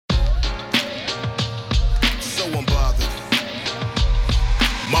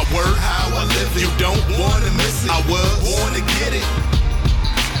live it. You don't wanna miss it. I was born to get it.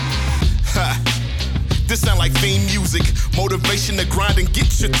 Ha. This sound like theme music. Motivation to grind and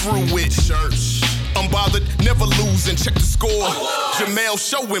get you through it. Church. Unbothered, never losing. Check the score. Jamel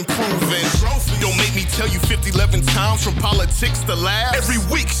show improving. Don't make me tell you 50-11 times from politics to laugh. Every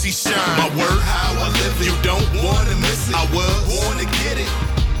week she shine. My word, how I live it. You don't wanna miss it. I was born to get it.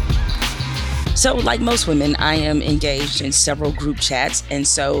 So like most women, I am engaged in several group chats. And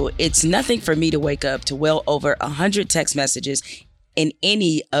so it's nothing for me to wake up to well over 100 text messages in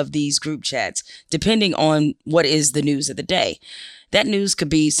any of these group chats, depending on what is the news of the day. That news could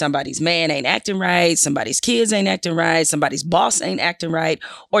be somebody's man ain't acting right, somebody's kids ain't acting right, somebody's boss ain't acting right,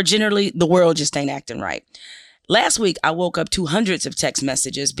 or generally the world just ain't acting right. Last week, I woke up to hundreds of text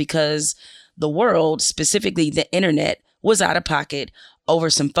messages because the world, specifically the internet, was out of pocket over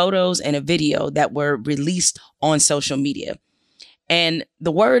some photos and a video that were released on social media. And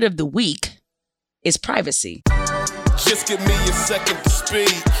the word of the week is privacy. Just give me a second to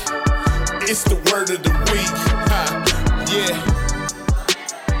speak. It's the word of the week. Yeah.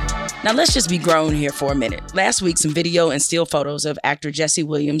 Now let's just be grown here for a minute. Last week, some video and still photos of actor Jesse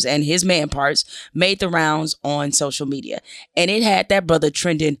Williams and his man parts made the rounds on social media. And it had that brother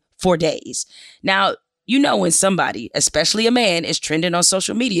trending for days. Now, you know when somebody, especially a man, is trending on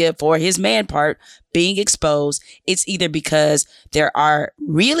social media for his man part being exposed, it's either because there are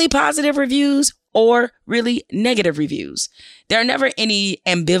really positive reviews or really negative reviews. There are never any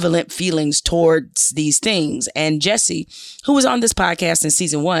ambivalent feelings towards these things. And Jesse, who was on this podcast in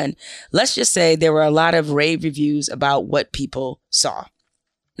season 1, let's just say there were a lot of rave reviews about what people saw.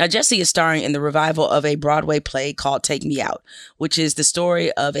 Now, Jesse is starring in the revival of a Broadway play called Take Me Out, which is the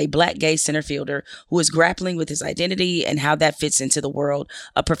story of a Black gay center fielder who is grappling with his identity and how that fits into the world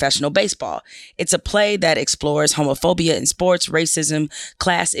of professional baseball. It's a play that explores homophobia in sports, racism,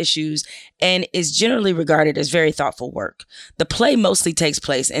 class issues, and is generally regarded as very thoughtful work. The play mostly takes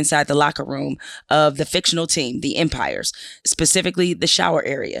place inside the locker room of the fictional team, the Empires, specifically the shower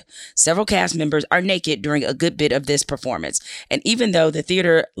area. Several cast members are naked during a good bit of this performance, and even though the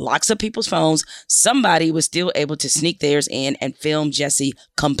theater locks up people's phones, somebody was still able to sneak theirs in and film Jesse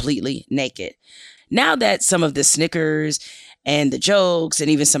completely naked. Now that some of the snickers and the jokes and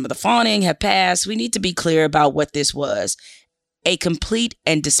even some of the fawning have passed, we need to be clear about what this was. A complete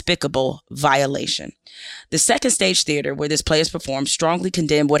and despicable violation. The Second Stage Theater, where this play is performed, strongly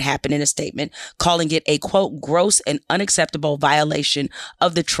condemned what happened in a statement, calling it a, quote, gross and unacceptable violation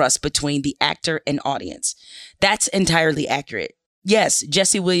of the trust between the actor and audience. That's entirely accurate. Yes,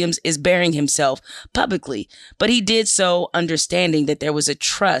 Jesse Williams is bearing himself publicly, but he did so understanding that there was a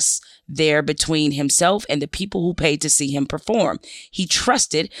trust there between himself and the people who paid to see him perform. He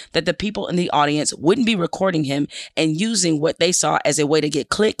trusted that the people in the audience wouldn't be recording him and using what they saw as a way to get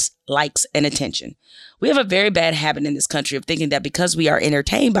clicks, likes, and attention. We have a very bad habit in this country of thinking that because we are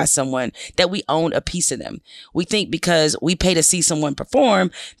entertained by someone, that we own a piece of them. We think because we pay to see someone perform,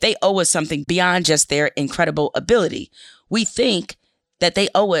 they owe us something beyond just their incredible ability. We think that they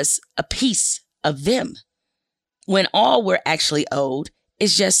owe us a piece of them, when all we're actually owed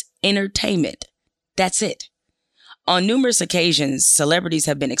is just entertainment. That's it. On numerous occasions, celebrities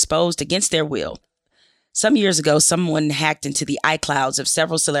have been exposed against their will. Some years ago, someone hacked into the iClouds of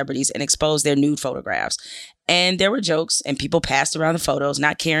several celebrities and exposed their nude photographs. And there were jokes and people passed around the photos,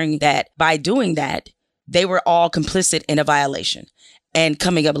 not caring that by doing that, they were all complicit in a violation. And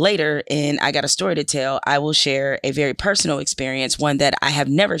coming up later in I Got a Story to Tell, I will share a very personal experience, one that I have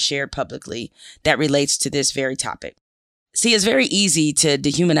never shared publicly, that relates to this very topic. See, it's very easy to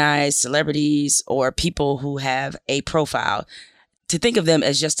dehumanize celebrities or people who have a profile, to think of them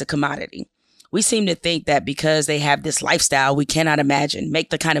as just a commodity. We seem to think that because they have this lifestyle we cannot imagine, make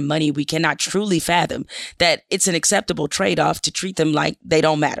the kind of money we cannot truly fathom, that it's an acceptable trade-off to treat them like they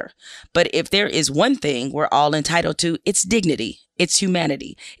don't matter. But if there is one thing we're all entitled to, it's dignity, it's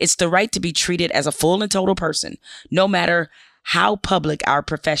humanity, it's the right to be treated as a full and total person, no matter how public our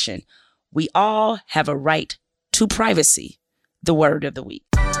profession. We all have a right to privacy. The word of the week.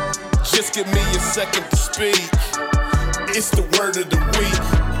 Just give me a second to speak. It's the word of the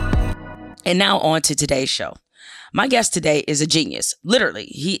week. And now on to today's show. My guest today is a genius. Literally,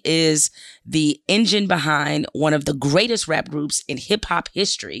 he is the engine behind one of the greatest rap groups in hip hop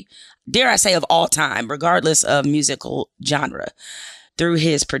history, dare I say of all time, regardless of musical genre. Through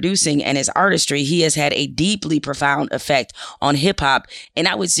his producing and his artistry, he has had a deeply profound effect on hip hop, and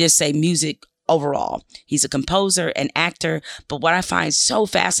I would just say music overall. He's a composer and actor, but what I find so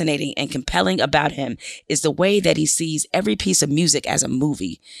fascinating and compelling about him is the way that he sees every piece of music as a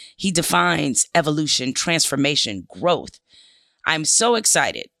movie. He defines evolution, transformation, growth. I'm so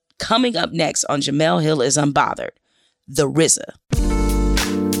excited, Coming up next on Jemele Hill is Unbothered, the RZA.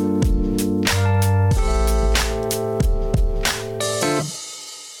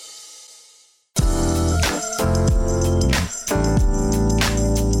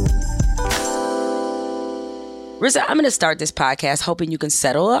 RZA, I'm going to start this podcast hoping you can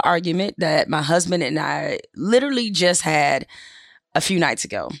settle an argument that my husband and I literally just had a few nights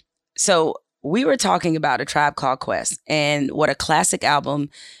ago. So we were talking about A Tribe Called Quest and what a classic album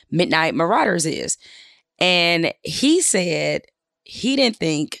Midnight Marauders is. And he said he didn't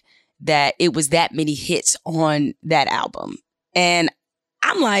think that it was that many hits on that album. And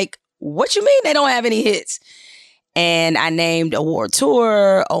I'm like, what you mean they don't have any hits? And I named Award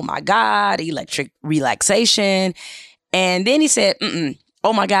Tour, Oh My God, Electric Relaxation. And then he said,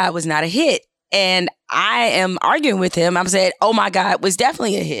 Oh My God was not a hit. And I am arguing with him. I'm saying, Oh My God was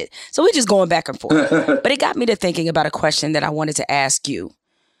definitely a hit. So we're just going back and forth. But it got me to thinking about a question that I wanted to ask you.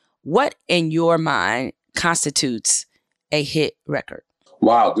 What in your mind constitutes a hit record?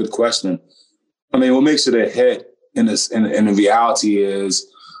 Wow, good question. I mean, what makes it a hit in the reality is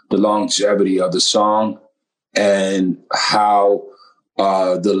the longevity of the song and how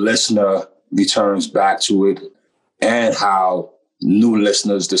the listener returns back to it and how new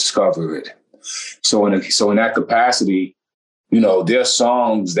listeners discover it. So in that capacity, there are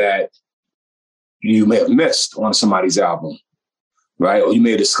songs that you may have missed on somebody's album, right? Or you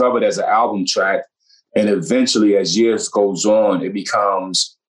may have discovered as an album track, and eventually as years goes on, it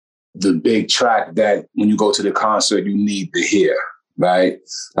becomes the big track that when you go to the concert, you need to hear, right?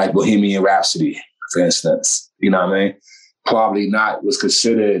 Like Bohemian Rhapsody, for instance, you know what I mean? Probably not was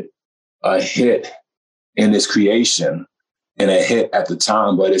considered a hit in its creation and a hit at the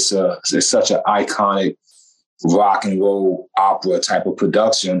time, but it's such an iconic rock and roll opera type of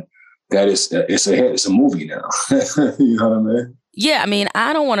production that it's a hit. It's a movie now. You know what I mean? Yeah, I mean,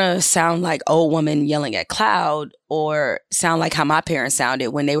 I don't want to sound like old woman yelling at cloud or sound like how my parents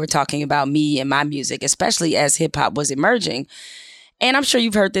sounded when they were talking about me and my music, especially as hip hop was emerging. And I'm sure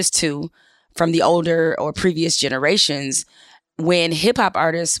you've heard this too from the older or previous generations. When hip hop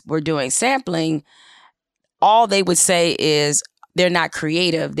artists were doing sampling, all they would say is they're not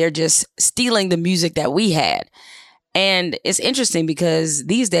creative. They're just stealing the music that we had. And it's interesting because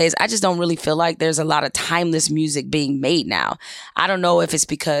these days, I just don't really feel like there's a lot of timeless music being made now. I don't know if it's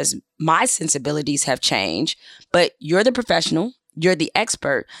because my sensibilities have changed, but you're the professional, you're the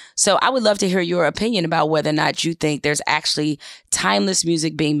expert. So I would love to hear your opinion about whether or not you think there's actually timeless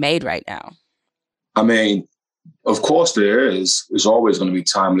music being made right now. I mean, of course there is. There's always going to be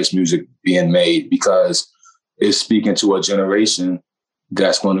timeless music being made because it's speaking to a generation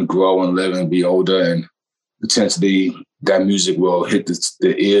that's going to grow and live and be older, and potentially that music will hit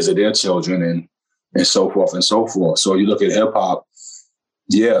the ears of their children and so forth and so forth. So you look at hip hop,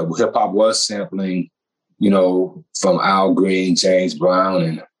 yeah, hip hop was sampling, from Al Green, James Brown,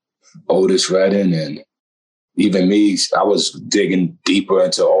 and Otis Redding, and even me, I was digging deeper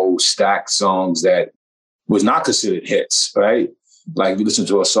into old stack songs that was not considered hits, right? Like if you listen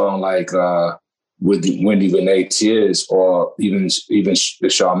to a song like with Wendy Renee Tears, or even the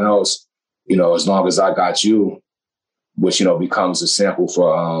Charmel's, As Long As I Got You, which, becomes a sample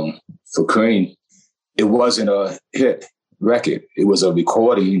for Cream. It wasn't a hit record. It was a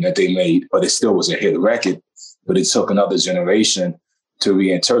recording that they made, but it still was a hit record. But it took another generation to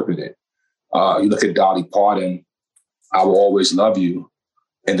reinterpret it. You look at Dolly Parton, I Will Always Love You.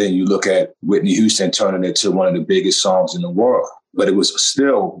 And then you look at Whitney Houston turning it to one of the biggest songs in the world. But it was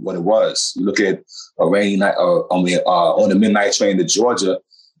still what it was. You look at A Rainy Night, on the Midnight Train to Georgia,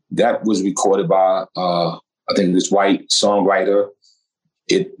 that was recorded by, I think, this white songwriter.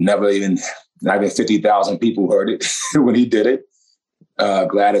 It not even 50,000 people heard it when he did it.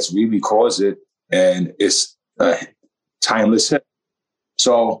 Gladys re-records it, and it's a timeless hit.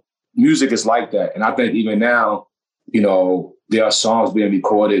 So music is like that. And I think even now, there are songs being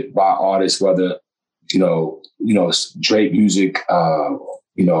recorded by artists, whether, Drake music,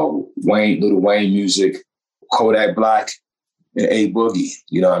 Lil Wayne music, Kodak Black, and A Boogie,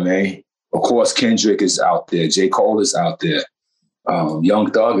 you know what I mean? Of course, Kendrick is out there. J. Cole is out there.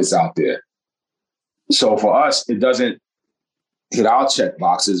 Young Thug is out there. So for us, it doesn't hit our check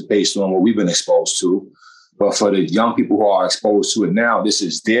boxes based on what we've been exposed to. But for the young people who are exposed to it now, this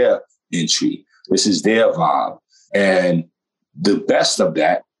is their entry. This is their vibe. And the best of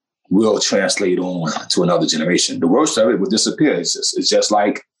that will translate on to another generation. The worst of it will disappear. It's just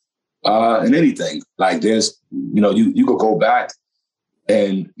like in anything. Like there's, you could go back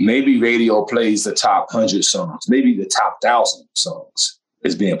and maybe radio plays the top 100 songs, maybe the top 1,000 songs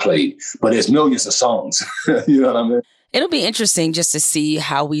is being played, but there's millions of songs. You know what I mean? It'll be interesting just to see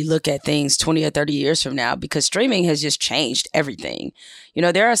how we look at things 20 or 30 years from now, because streaming has just changed everything. You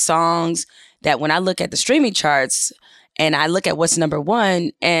know, there are songs that when I look at the streaming charts and I look at what's number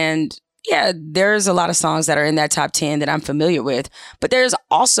one, and yeah, there's a lot of songs that are in that top 10 that I'm familiar with, but there's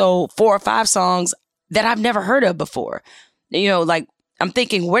also 4 or 5 songs that I've never heard of before. You know, like I'm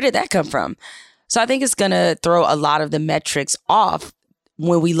thinking, where did that come from? So I think it's going to throw a lot of the metrics off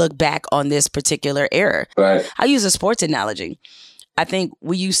when we look back on this particular era. Right. I'll use a sports analogy. I think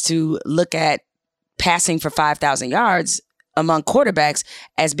we used to look at passing for 5,000 yards among quarterbacks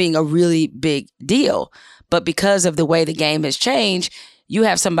as being a really big deal. But because of the way the game has changed, you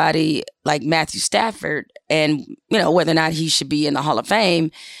have somebody like Matthew Stafford, and you know whether or not he should be in the Hall of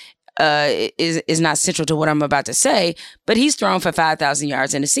Fame is not central to what I'm about to say, but he's thrown for 5,000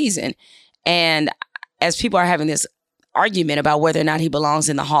 yards in a season. And as people are having this argument about whether or not he belongs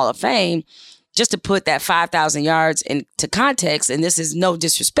in the Hall of Fame, just to put that 5,000 yards into context, and this is no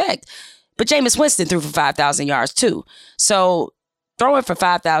disrespect, but Jameis Winston threw for 5,000 yards too. So throwing for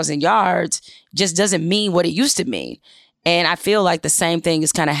 5,000 yards just doesn't mean what it used to mean. And I feel like the same thing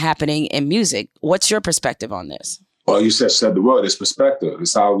is kind of happening in music. What's your perspective on this? Well, you said the word. It's perspective.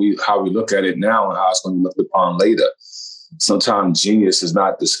 It's how we look at it now and how it's going to be looked upon later. Sometimes genius is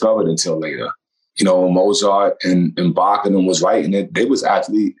not discovered until later. You know, Mozart and Bach and them was writing it. They was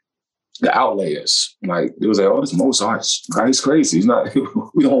actually the outliers. Like, it was like, oh, this Mozart, he's crazy. He's not.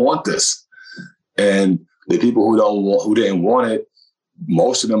 We don't want this. And the people who didn't want it,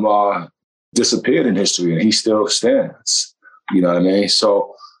 most of them are disappeared in history, and he still stands. You know what I mean?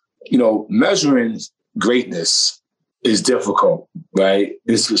 So, you know, measuring greatness is difficult, right?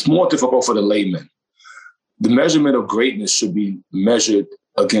 It's more difficult for the layman. The measurement of greatness should be measured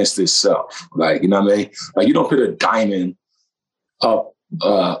against itself. Like, you know what I mean? Like, you don't put a diamond up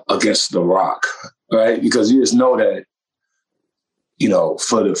against the rock, right? Because you just know that, you know,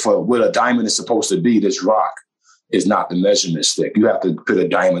 for what a diamond is supposed to be, this rock is not the measurement stick. You have to put a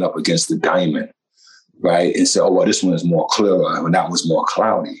diamond up against the diamond, right? And say, oh, well, this one is more clearer, and that one's more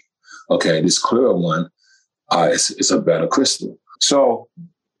cloudy. Okay, this clear one is a better crystal. So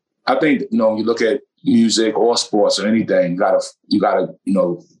I think, you know, you look at music or sports or anything, you gotta, you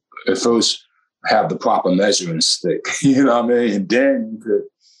know, at first have the proper measuring stick, you know what I mean? And then you could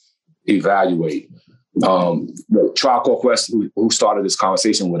evaluate. The Tribe Called Quest, who started this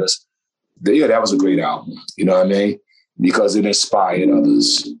conversation with us, that was a great album, you know what I mean? Because it inspired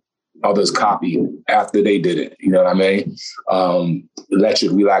others. Others copied after they did it, you know what I mean?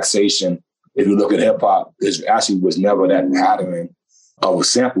 Electric Relaxation, if you look at hip hop, it actually was never that pattern of a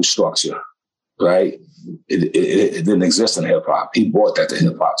sample structure, right? It didn't exist in hip hop. He brought that to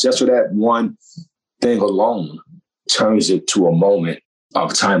hip hop. Just for that one thing alone turns it to a moment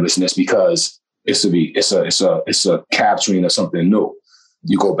of timelessness, because it's a capturing of something new.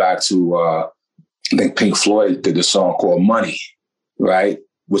 You go back to, I think Pink Floyd did a song called Money, right?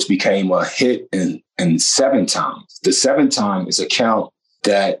 Which became a hit in 7 times. The 7 time is a count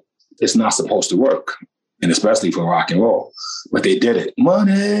that is not supposed to work, and especially for rock and roll. But they did it.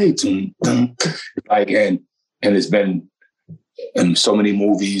 Money, dun, dun. Like, and it's been in so many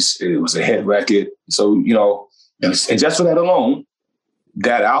movies. It was a hit record. So, you know, and just for that alone,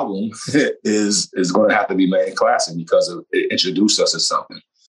 that album is going to have to be made classic because it introduced us to something.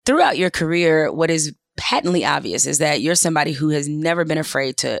 Throughout your career, what is patently obvious is that you're somebody who has never been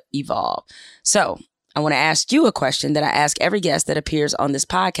afraid to evolve. So I want to ask you a question that I ask every guest that appears on this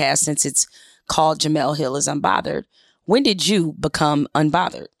podcast, since it's called Jemele Hill is Unbothered. When did you become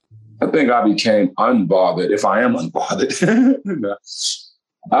unbothered? I think I became unbothered, if I am unbothered.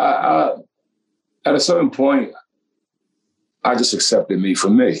 At a certain point, I just accepted me for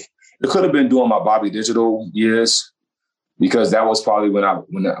me. It could have been during my Bobby Digital years, because that was probably when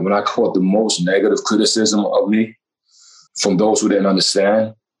I caught the most negative criticism of me from those who didn't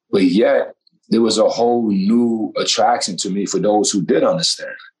understand. But yet, there was a whole new attraction to me for those who did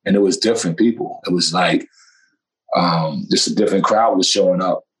understand. And it was different people. It was like just a different crowd was showing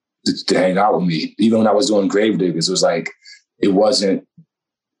up to hang out with me. Even when I was doing Gravediggers, it was like, it wasn't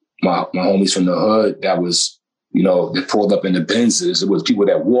my homies from the hood that was, you know, that pulled up in the Benzes. It was people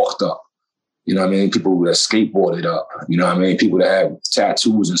that walked up. You know what I mean? People that skateboarded up. You know what I mean? People that had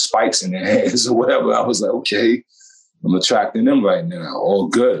tattoos and spikes in their hands or whatever. I was like, okay, I'm attracting them right now. All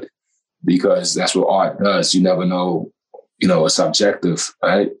good. Because that's what art does. You never know, you know, it's subjective,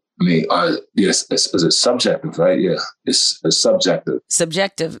 right? I mean, yes, it's subjective, right? Yeah, it's subjective.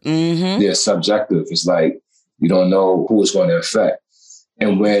 Subjective. Mm-hmm. Yeah, subjective. It's like, you don't know who it's going to affect.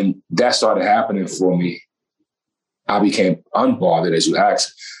 And when that started happening for me, I became unbothered, as you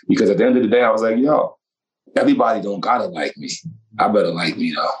asked, because at the end of the day, I was like, yo, everybody don't gotta like me. I better like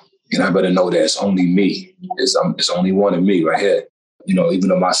me though. And I better know that it's only me. It's only one of me right here. Even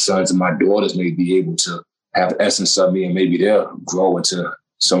though my sons and my daughters may be able to have essence of me and maybe they'll grow into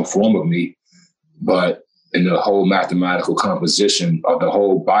some form of me. But in the whole mathematical composition of the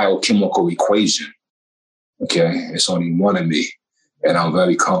whole biochemical equation, okay, it's only one of me. And I'm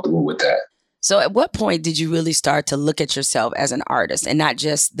very comfortable with that. So at what point did you really start to look at yourself as an artist and not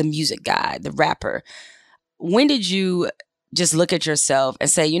just the music guy, the rapper? When did you just look at yourself and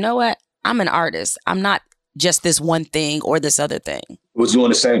say, you know what, I'm an artist. I'm not just this one thing or this other thing? It was during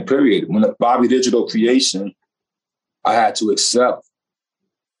the same period. When the Bobby Digital creation, I had to accept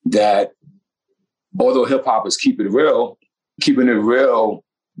that although hip hop is keeping it real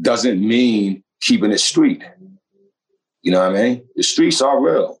doesn't mean keeping it street. You know what I mean? The streets are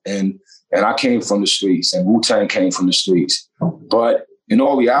real. And I came from the streets and Wu-Tang came from the streets. But in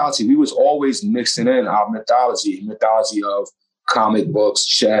all reality, we was always mixing in our mythology of comic books,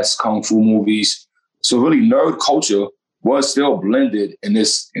 chess, kung fu movies. So really nerd culture was still blended in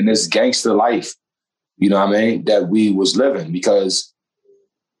this gangster life, you know what I mean, that we was living. Because,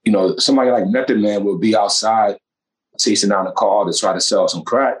 somebody like Method Man would be outside chasing down a car to try to sell some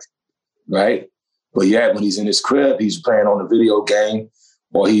crack, right? But yet when he's in his crib, he's playing on a video game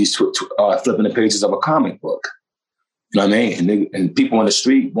or he's flipping the pages of a comic book. You know what I mean? And people on the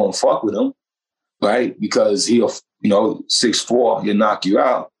street won't fuck with him, right? Because he'll, 6'4", he'll knock you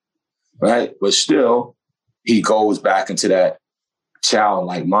out, right? But still, he goes back into that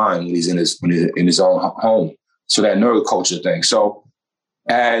childlike mind when he's in his own home. So that nerd culture thing. So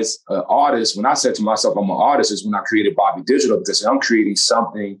as an artist, when I said to myself, I'm an artist, is when I created Bobby Digital, because I'm creating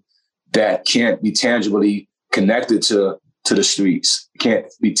something that can't be tangibly connected to the streets, can't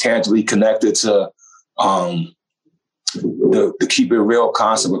be tangibly connected to the keep it real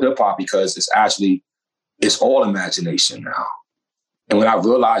concept of hip hop, because it's all imagination now. And when I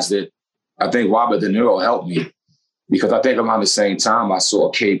realized it, I think Robert De Niro helped me, because I think around the same time I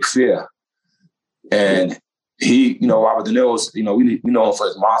saw Cape Fear. And he, Robert De Niro's, we know him for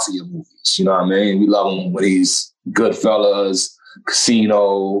his mafia movies, you know what I mean? We love him when he's Goodfellas,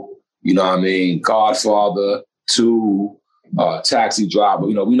 Casino, you know what I mean? Godfather, 2, Taxi Driver.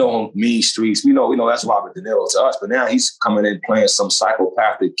 We know him, Mean Streets. We know that's Robert De Niro to us. But now he's coming in playing some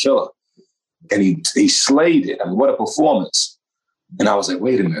psychopathic killer. And he slayed it. I mean, what a performance. And I was like,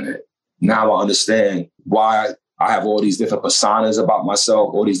 wait a minute. Now I understand why I have all these different personas about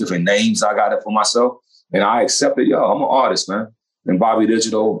myself, all these different names I got it for myself. And I accepted, I'm an artist, man. And Bobby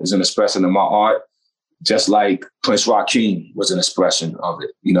Digital is an expression of my art, just like Prince Rakeem was an expression of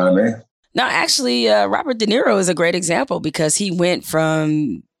it. You know what I mean? No, actually, Robert De Niro is a great example, because he went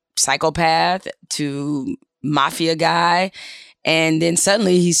from psychopath to mafia guy, and then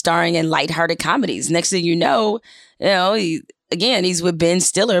suddenly he's starring in lighthearted comedies. Next thing you know, he's with Ben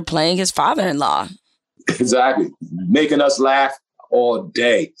Stiller playing his father-in-law. Exactly. Making us laugh all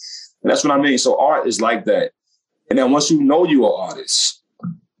day. And that's what I mean. So art is like that. And then once you know you're an artist,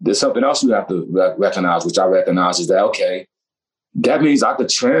 there's something else you have to recognize, which I recognize, is that, okay, that means I could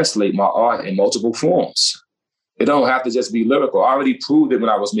translate my art in multiple forms. It don't have to just be lyrical. I already proved it when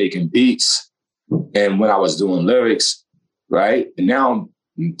I was making beats and when I was doing lyrics, right? And now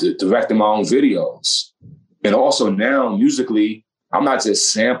I'm directing my own videos. And also now musically, I'm not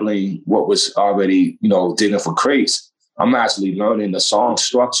just sampling what was already, digging for crates. I'm actually learning the song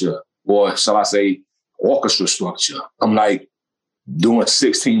structure, or shall I say, orchestra structure. I'm like doing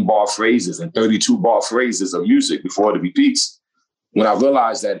 16 bar phrases and 32 bar phrases of music before it repeats. When I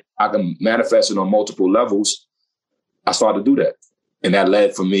realized that I can manifest it on multiple levels, I started to do that. And that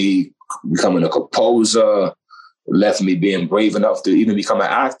led for me becoming a composer, led for me being brave enough to even become an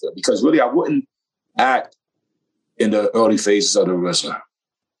actor. Because really, I wouldn't act in the early phases of the RZA.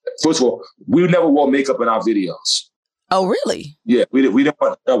 First of all, we never wore makeup in our videos. Oh, really? Yeah, we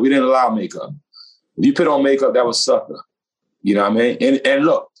didn't allow makeup. If you put on makeup, that was sucker. You know what I mean? And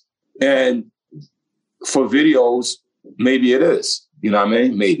look, and for videos, maybe it is. You know what I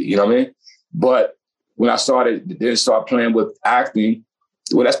mean? Maybe, you know what I mean? But when I start playing with acting,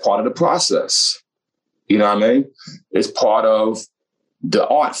 well, that's part of the process. You know what I mean? It's part of the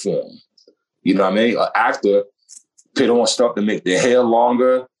art form. You know what I mean? An actor put on stuff to make their hair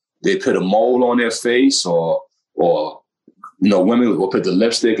longer. They put a mole on their face, or women will put the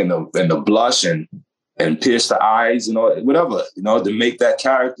lipstick and the blush and pierce the eyes, whatever, to make that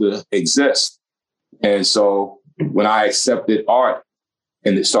character exist. And so when I accepted art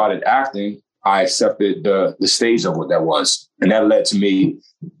and it started acting, I accepted the stage of what that was. And that led to me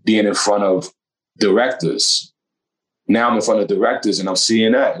being in front of directors. Now I'm in front of directors and I'm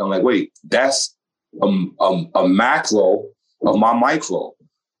seeing that. And I'm like, wait, that's a macro of my micro.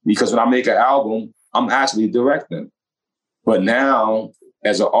 Because when I make an album, I'm actually directing. But now,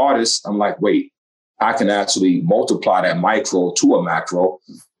 as an artist, I'm like, wait, I can actually multiply that micro to a macro.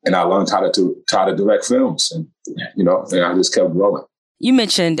 And I learned how to direct films. And, and I just kept growing. You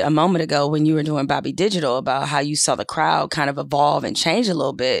mentioned a moment ago when you were doing Bobby Digital about how you saw the crowd kind of evolve and change a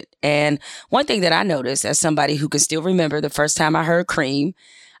little bit. And one thing that I noticed as somebody who can still remember the first time I heard Cream,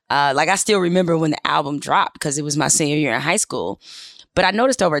 I still remember when the album dropped because it was my senior year in high school. But I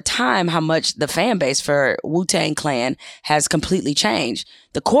noticed over time how much the fan base for Wu-Tang Clan has completely changed.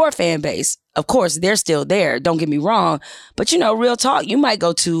 The core fan base, of course, they're still there. Don't get me wrong. But, real talk, you might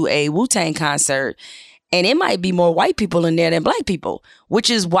go to a Wu-Tang concert and it might be more white people in there than black people, which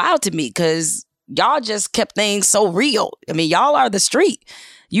is wild to me because y'all just kept things so real. I mean, y'all are the street.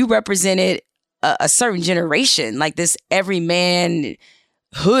 You represented a certain generation, like this everyman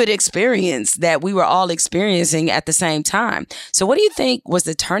hood experience that we were all experiencing at the same time. So what do you think was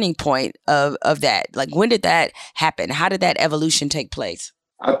the turning point of that? Like, when did that happen? How did that evolution take place?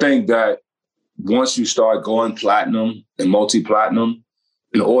 I think that once you start going platinum and multi-platinum,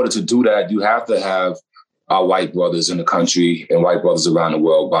 in order to do that, you have to have our white brothers in the country and white brothers around the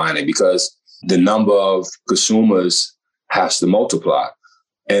world buying it, because the number of consumers has to multiply.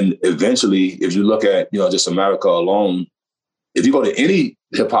 And eventually, if you look at, just America alone, if you go to any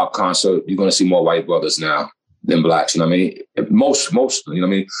hip hop concert, you're going to see more white brothers now than blacks. You know what I mean? Most, you know what I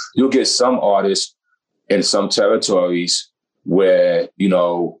mean? You'll get some artists in some territories where,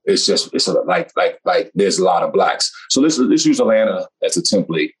 it's like there's a lot of blacks. So let's use Atlanta as a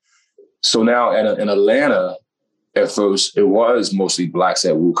template. So now in Atlanta, at first, it was mostly blacks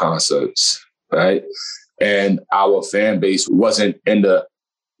at Wu concerts, right? And our fan base wasn't in the,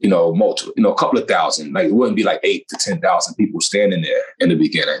 a couple of thousand. Like, it wouldn't be like 8,000 to 10,000 people standing there in the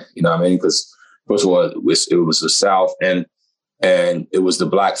beginning. You know what I mean? Because first of all, it was the South and it was the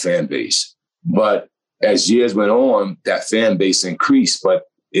black fan base. But as years went on, that fan base increased, but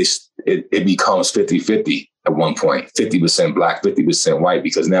it becomes 50-50 at one point, 50% black, 50% white,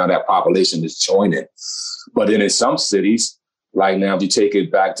 because now that population is joining. But then in some cities, like now, if you take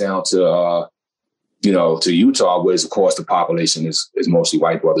it back down to to Utah, where, of course, the population is mostly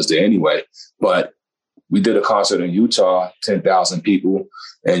white brothers there anyway. But we did a concert in Utah, 10,000 people,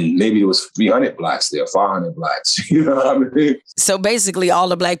 and maybe it was 300 blacks there, 500 blacks. You know what I mean? So basically all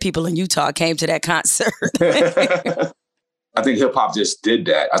the black people in Utah came to that concert. I think hip hop just did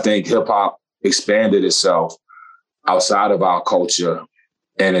that. I think hip hop expanded itself outside of our culture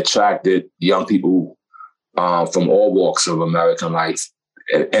and attracted young people from all walks of American life.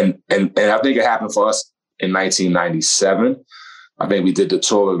 And I think it happened for us in 1997. I think we did the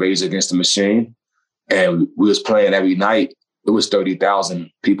tour of Rage Against the Machine, and we was playing every night. It was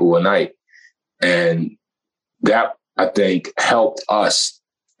 30,000 people a night. And that, I think, helped us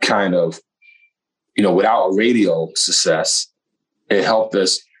kind of, without a radio success, it helped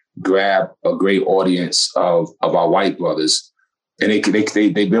us grab a great audience of our white brothers. And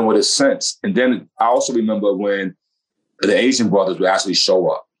they've been with us since. And then I also remember when the Asian brothers would actually show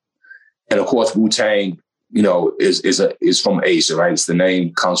up. And of course, Wu-Tang, is from Asia, right? It's the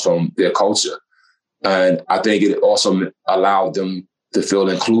name comes from their culture. And I think it also allowed them to feel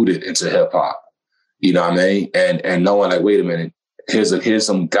included into hip hop. You know what I mean? And knowing, like, wait a minute, here's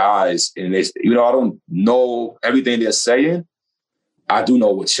some guys, and I don't know everything they're saying. I do know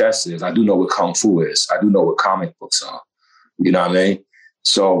what chess is. I do know what kung fu is. I do know what comic books are. You know what I mean?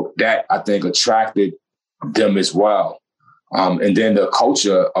 So that, I think, attracted them as well. And then the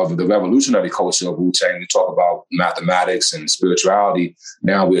culture of the revolutionary culture of Wu-Tang, we talk about mathematics and spirituality.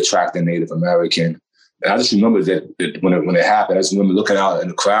 Now we're attracting Native American. And I just remember that when it happened, I just remember looking out in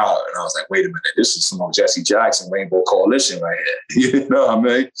the crowd and I was like, wait a minute, this is some of Jesse Jackson Rainbow Coalition right here. You know what I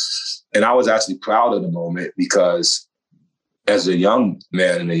mean? And I was actually proud of the moment because as a young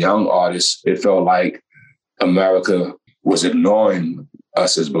man and a young artist, it felt like America was ignoring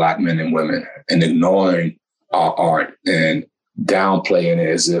us as Black men and women and ignoring our art and downplaying it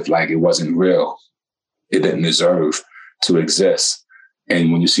as if like it wasn't real. It didn't deserve to exist.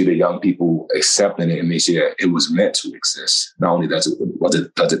 And when you see the young people accepting it, it makes you, it was meant to exist. Not only does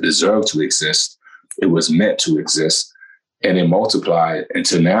it deserve to exist, it was meant to exist. And it multiplied. And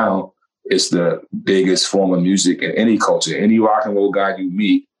to now, it's the biggest form of music in any culture. Any rock and roll guy you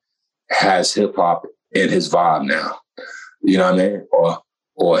meet has hip hop in his vibe now. You know what I mean?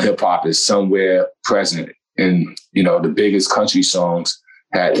 Or hip hop is somewhere present. And, you know, the biggest country songs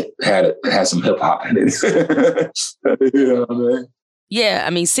had some hip hop in it. You know what I mean? Yeah, I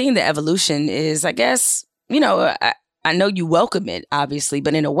mean, seeing the evolution is, I guess, you know, I know you welcome it, obviously,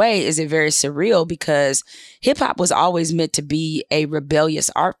 but in a way, is it very surreal because hip hop was always meant to be a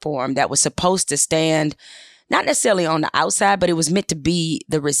rebellious art form that was supposed to stand not necessarily on the outside, but it was meant to be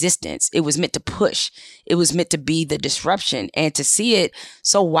the resistance. It was meant to push. It was meant to be the disruption. And to see it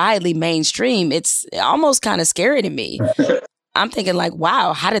so widely mainstream, it's almost kind of scary to me. I'm thinking like,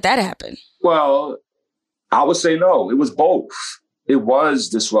 wow, how did that happen? Well, I would say no. It was both. It was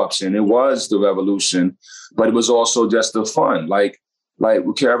disruption. It was the revolution, but it was also just the fun. Like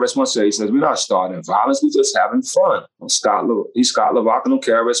what KRS-One said, he says, we're not starting violence. We're just having fun. Scott LaRock and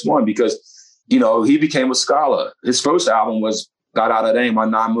KRS-One because, you know, he became a scholar. His first album got out of name, my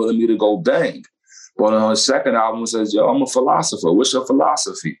 9mm go bang. But on his second album, it says, yo, I'm a philosopher. What's your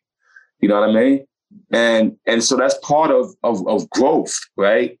philosophy? You know what I mean? And so that's part of growth,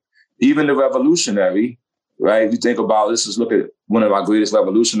 right? Even the revolutionary, right? If you think about, look at one of our greatest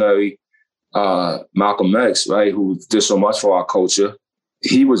revolutionary, Malcolm X, right? Who did so much for our culture.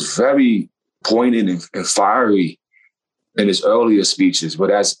 He was very pointed and fiery in his earlier speeches,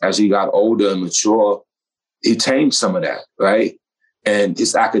 but as he got older and mature, he tamed some of that, right? And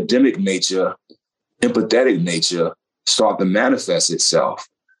his academic nature, empathetic nature, started to manifest itself.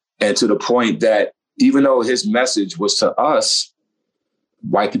 And to the point that even though his message was to us,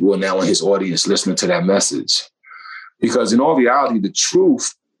 white people are now in his audience listening to that message. Because in all reality, the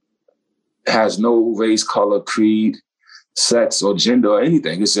truth has no race, color, creed, sex, or gender, or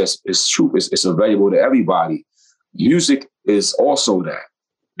anything. It's truth. It's available to everybody. Music is also that.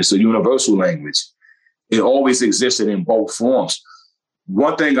 It's a universal language. It always existed in both forms.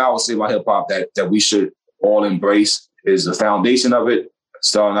 One thing I would say about hip hop that we should all embrace is the foundation of it,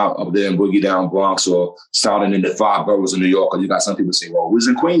 starting out up there in Boogie Down Bronx or starting in the 5 boroughs of New York. And you got some people say, well, we was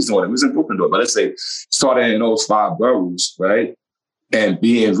in Queens doing it, we was in Brooklyn doing it. But let's say starting in those 5 boroughs, right? And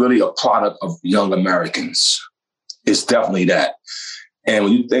being really a product of young Americans. It's definitely that. And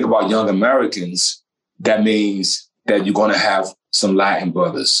when you think about young Americans, that means that you're going to have some Latin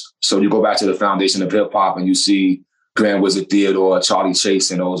brothers. So you go back to the foundation of hip hop and you see Grand Wizard Theodore, Charlie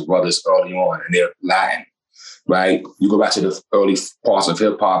Chase, and those brothers early on, and they're Latin, right? You go back to the early parts of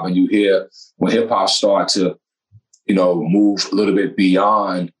hip hop and you hear when hip hop started to, you know, move a little bit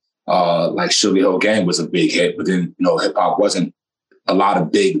beyond, like Sugar Hill Gang was a big hit, but then, you know, hip hop wasn't, a lot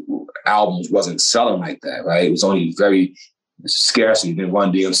of big albums wasn't selling like that, right? It was only very scarcely. Then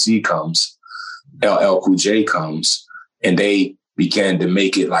Run DMC comes, LL Cool J comes, and they began to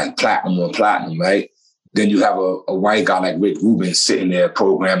make it like platinum on platinum, right? Then you have a white guy like Rick Rubin sitting there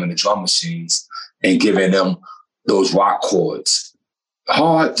programming the drum machines and giving them those rock chords.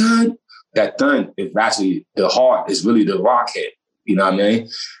 Hard done. That done is actually, the heart is really the rock hit, you know what I mean?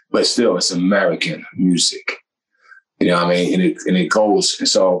 But still, it's American music. You know what I mean? And it goes. And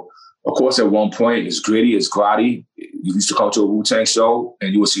so, of course, at one point, it's gritty, it's grotty. You used to come to a Wu-Tang show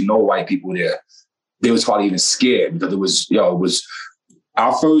and you would see no white people there. They was probably even scared because it was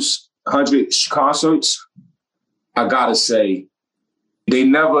our first 100 concerts. I gotta say, they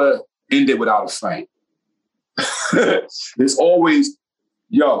never ended without a fight. There's always,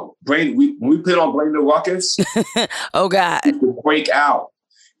 when we put on Blame the Ruckus, oh God, to break out.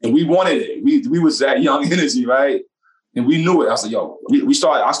 And we wanted it. We was that young energy, right? And we knew it. I said,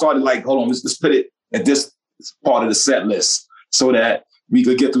 I started like, hold on, let's put it at this part of the set list so that we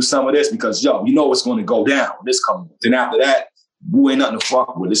could get through some of this because, we know it's going to go down. This coming. Then after that, we ain't nothing to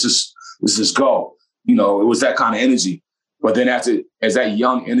fuck with. Let's just go. You know, it was that kind of energy. But then as that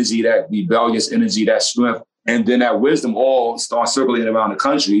young energy, that rebellious energy, that strength, and then that wisdom all start circulating around the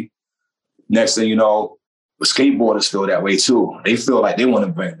country, next thing you know, skateboarders feel that way too. They feel like they want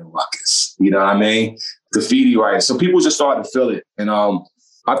to bring the ruckus. You know what I mean? Graffiti writers. So people just started to feel it. And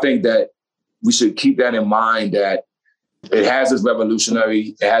I think that we should keep that in mind, that it has this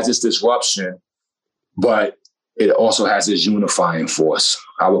revolutionary, it has this disruption, but it also has this unifying force.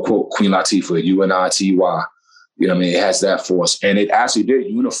 I would quote Queen Latifah, UNITY. You know what I mean? It has that force. And it actually did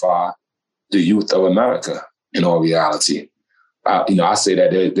unify the youth of America in all reality. I say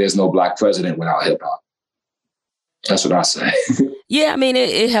that there's no Black president without hip hop. That's what I say. Yeah, I mean,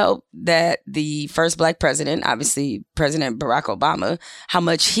 it helped that the first Black president, obviously President Barack Obama, how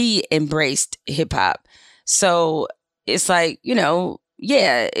much he embraced hip hop. So it's like,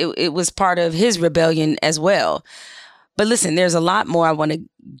 it was part of his rebellion as well. But listen, there's a lot more I want to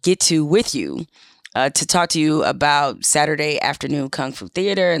get to with you, to talk to you about Saturday afternoon Kung Fu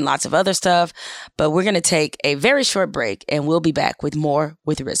Theater and lots of other stuff. But we're going to take a very short break and we'll be back with more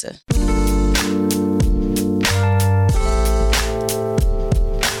with RZA.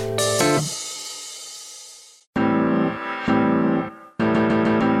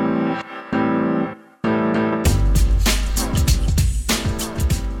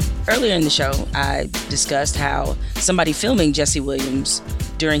 Earlier in the show, I discussed how somebody filming Jesse Williams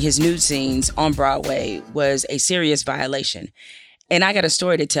during his nude scenes on Broadway was a serious violation. And I got a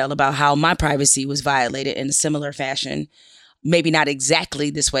story to tell about how my privacy was violated in a similar fashion. Maybe not exactly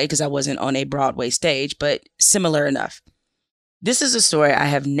this way because I wasn't on a Broadway stage, but similar enough. This is a story I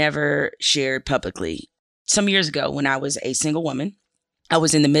have never shared publicly. Some years ago, when I was a single woman, I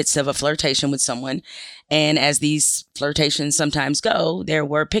was in the midst of a flirtation with someone. And as these flirtations sometimes go, there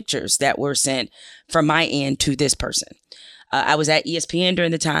were pictures that were sent from my end to this person. I was at ESPN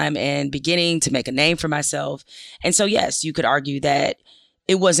during the time and beginning to make a name for myself. And so, yes, you could argue that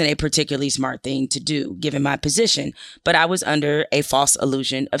it wasn't a particularly smart thing to do, given my position, but I was under a false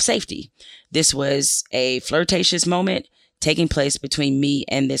illusion of safety. This was a flirtatious moment taking place between me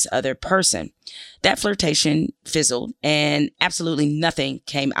and this other person. That flirtation fizzled and absolutely nothing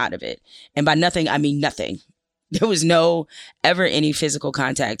came out of it. And by nothing, I mean nothing. There was no ever any physical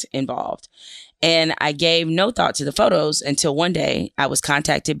contact involved. And I gave no thought to the photos until one day I was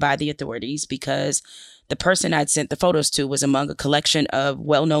contacted by the authorities because the person I'd sent the photos to was among a collection of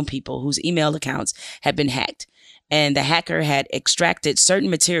well-known people whose email accounts had been hacked. And the hacker had extracted certain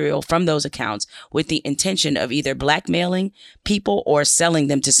material from those accounts with the intention of either blackmailing people or selling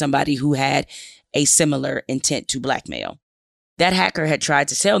them to somebody who had a similar intent to blackmail. That hacker had tried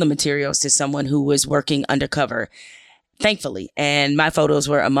to sell the materials to someone who was working undercover, thankfully, and my photos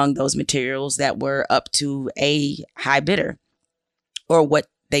were among those materials that were up to a high bidder, or what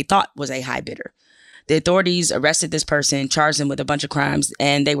they thought was a high bidder. The authorities arrested this person, charged them with a bunch of crimes,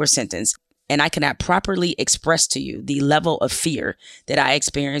 and they were sentenced. And I cannot properly express to you the level of fear that I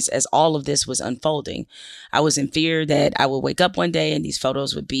experienced as all of this was unfolding. I was in fear that I would wake up one day and these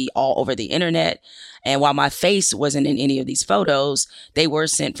photos would be all over the internet. And while my face wasn't in any of these photos, they were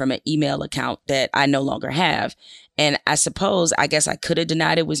sent from an email account that I no longer have. And I guess I could have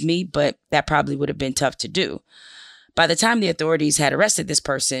denied it was me, but that probably would have been tough to do. By the time the authorities had arrested this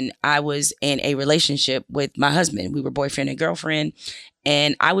person, I was in a relationship with my husband. We were boyfriend and girlfriend,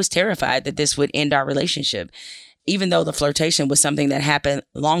 and I was terrified that this would end our relationship. Even though the flirtation was something that happened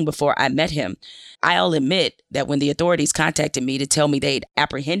long before I met him, I'll admit that when the authorities contacted me to tell me they'd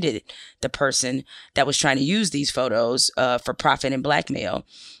apprehended the person that was trying to use these photos for profit and blackmail,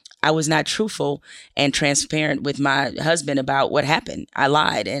 I was not truthful and transparent with my husband about what happened. I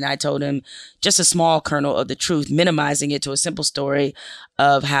lied and I told him just a small kernel of the truth, minimizing it to a simple story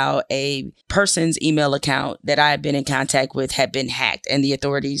of how a person's email account that I had been in contact with had been hacked and the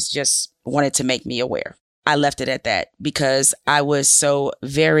authorities just wanted to make me aware. I left it at that because I was so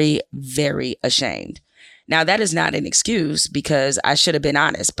very, very ashamed. Now, that is not an excuse because I should have been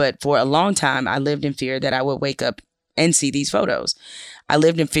honest, but for a long time, I lived in fear that I would wake up and see these photos. I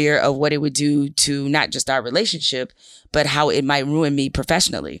lived in fear of what it would do to not just our relationship, but how it might ruin me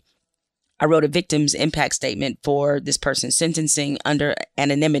professionally. I wrote a victim's impact statement for this person's sentencing under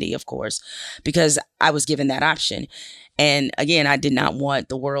anonymity, of course, because I was given that option. And again, I did not want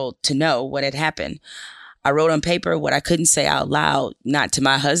the world to know what had happened. I wrote on paper what I couldn't say out loud, not to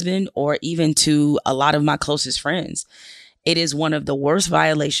my husband or even to a lot of my closest friends. It is one of the worst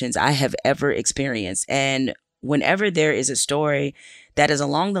violations I have ever experienced. And whenever there is a story that is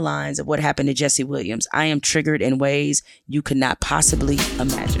along the lines of what happened to Jesse Williams, I am triggered in ways you could not possibly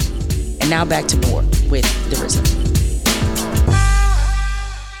imagine. And now back to more with the RZA.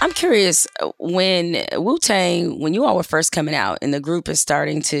 I'm curious, when Wu-Tang, when you all were first coming out and the group is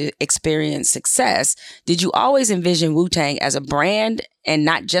starting to experience success, did you always envision Wu-Tang as a brand and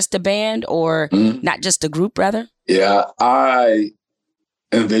not just a band or not just a group, rather? Yeah, I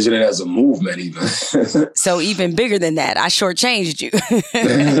envision it as a movement even. So even bigger than that, I shortchanged you.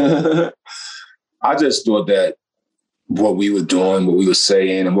 I just thought that what we were doing, what we were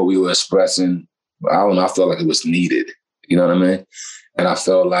saying and what we were expressing, I don't know, I felt like it was needed. You know what I mean? And I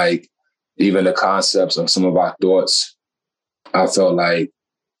felt like even the concepts of some of our thoughts, I felt like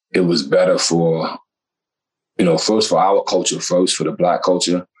it was better for, first for our culture, first for the Black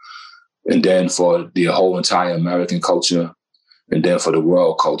culture, and then for the whole entire American culture, and then for the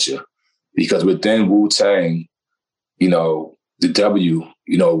world culture. Because within Wu-Tang, the W,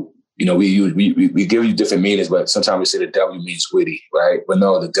 we give you different meanings, but sometimes we say the W means witty, right? But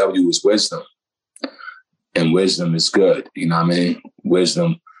no, the W is wisdom. And wisdom is good, you know what I mean?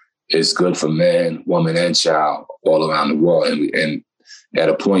 Wisdom is good for man, woman, and child all around the world. And at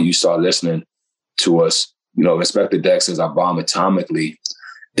a point you start listening to us, Respect the Deck says I bomb atomically.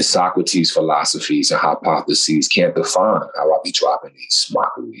 It's Socrates' philosophies and hypotheses can't define how I be dropping these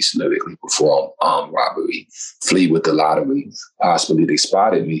mockeries, lyrically perform armed robbery, flee with the lottery, possibly they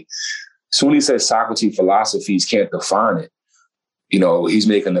spotted me. So when he says Socrates' philosophies can't define it, he's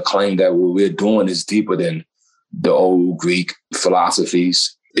making the claim that what we're doing is deeper than the old Greek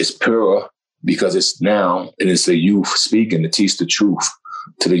philosophies. It's purer because it's now, and it's the youth speaking to teach the truth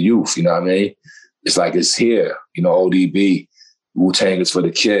to the youth, you know what I mean? It's like it's here, ODB, Wu-Tang is for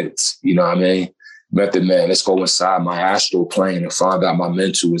the kids, you know what I mean? Method Man, let's go inside my astral plane and find out my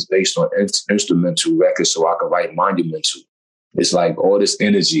mental is based on instrumental records so I can write monumental. It's like all this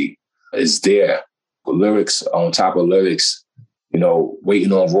energy is there. Lyrics on top of lyrics,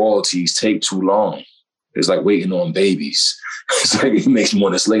 waiting on royalties take too long. It's like waiting on babies. It's like it makes me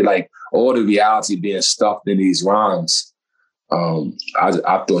want to slay. Like all the reality being stuffed in these rhymes. I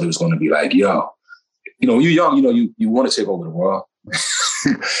thought it was going to be like, when you're young, you want to take over the world.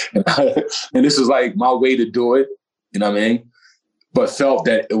 and this is like my way to do it. You know what I mean? But felt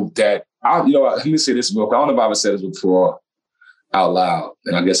that let me say this real quick. I don't know if I've ever said this before out loud.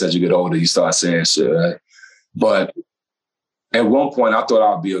 And I guess as you get older, you start saying shit, right? But at one point, I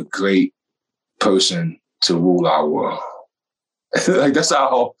thought I'd be a great person to rule our world. Like that's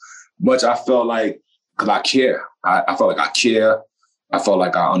how much I felt like, because I care. I felt like I care. I felt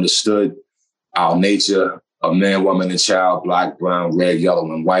like I understood our nature of man, woman, and child, black, brown, red,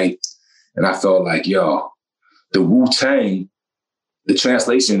 yellow, and white. And I felt like, the Wu-Tang, the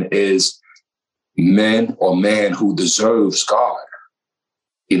translation is men or man who deserves God.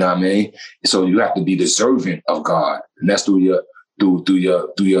 You know what I mean? So you have to be deserving of God. And that's through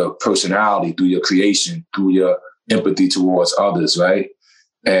your personality, through your creation, through your empathy towards others, right?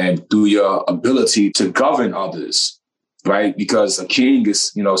 And through your ability to govern others, right? Because a king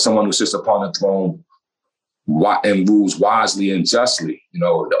is, someone who sits upon the throne and rules wisely and justly.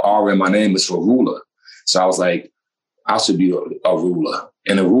 The R in my name is for ruler. So I was like, I should be a ruler.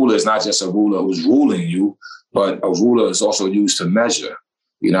 And a ruler is not just a ruler who's ruling you, but a ruler is also used to measure.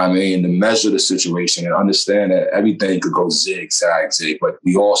 You know what I mean? To measure the situation and understand that everything could go zig, but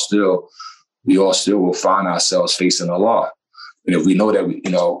we all still will find ourselves facing a law. And if we know that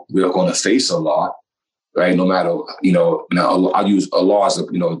we're going to face a law, right? No matter, I use Allah as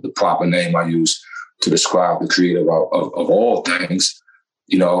the proper name I use to describe the creator of all things,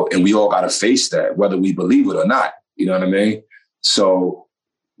 and we all got to face that, whether we believe it or not. You know what I mean? So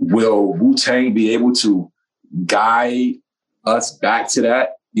will Wu-Tang be able to guide us back to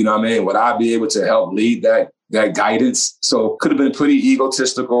that? You know what I mean? Would I be able to help lead that guidance? So could have been pretty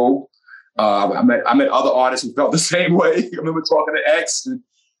egotistical. I met other artists who felt the same way. I remember talking to X, and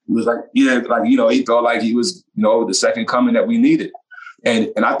he was like, he felt like he was, the second coming that we needed.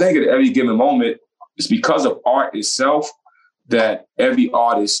 And I think at every given moment, it's because of art itself that every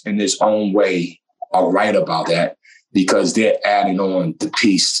artist in his own way are right about that, because they're adding on the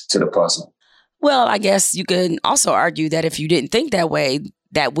piece to the puzzle. Well, I guess you could also argue that if you didn't think that way,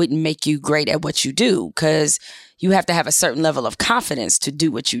 that wouldn't make you great at what you do, because you have to have a certain level of confidence to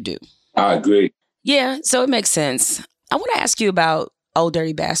do what you do. I agree. Yeah, so it makes sense. I want to ask you about Old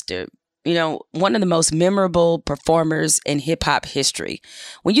Dirty Bastard. One of the most memorable performers in hip hop history.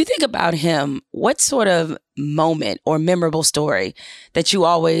 When you think about him, what sort of moment or memorable story that you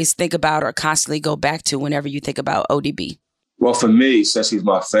always think about or constantly go back to whenever you think about ODB? Well, for me, since he's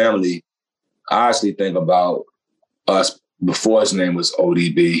my family, I actually think about us before his name was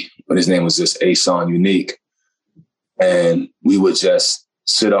ODB, when his name was just A-Son Unique. And we would just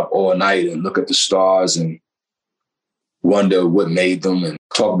sit up all night and look at the stars and wonder what made them, and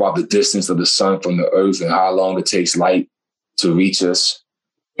talk about the distance of the sun from the earth and how long it takes light to reach us,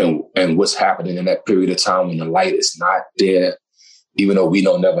 and what's happening in that period of time when the light is not there, even though we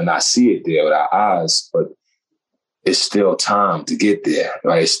don't never not see it there with our eyes, but it's still time to get there,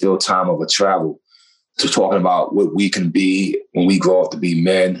 right? It's still time of a travel to talking about what we can be when we grow up to be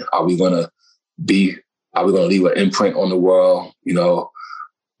men. Are we going to leave an imprint on the world,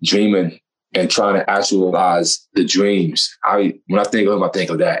 dreaming and trying to actualize the dreams? When I think of him, I think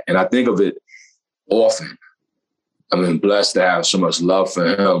of that. And I think of it often. I'm blessed to have so much love for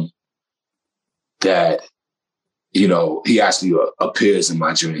him that, he actually appears in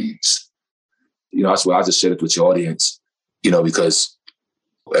my dreams. That's why I just share it with your audience, because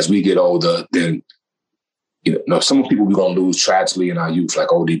as we get older, then, some people we're going to lose tragically in our youth, like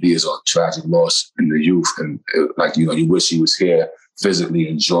ODB is a tragic loss in the youth. And you wish he was here physically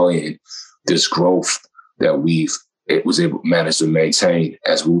enjoying this growth that it was able to manage to maintain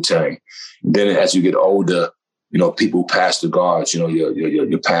as Wu-Tang. Then as you get older, people pass the guards,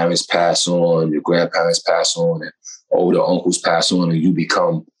 your parents pass on, your grandparents pass on, and older uncles pass on, and you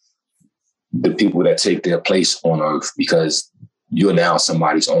become the people that take their place on earth, because you're now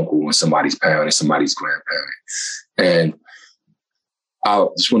somebody's uncle and somebody's parent and somebody's grandparent. And I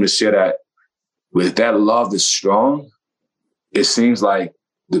just want to share that with that love is strong, it seems like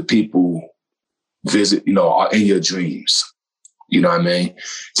the people visit, are in your dreams. You know what I mean?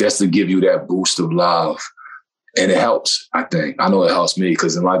 Just to give you that boost of love. And it helps, I think. I know it helps me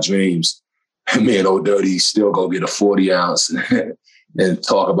because in my dreams, me and Old Dirty still go get a 40 ounce and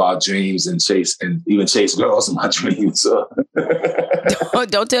talk about dreams and even chase girls in my dreams. So.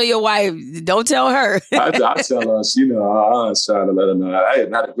 Don't tell your wife. Don't tell her. I tell her, I was trying to let her know. I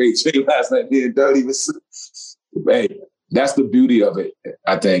had a great dream last night. Me and Dirty was, hey, that's the beauty of it.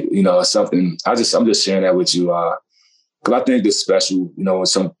 I think, it's something. I'm just sharing that with you because I think it's special.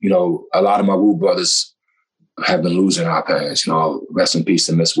 A lot of my Wu brothers have been losing our parents. Rest in peace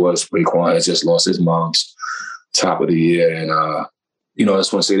to Miss Woods. Raekwon has just lost his mom's top of the year, and I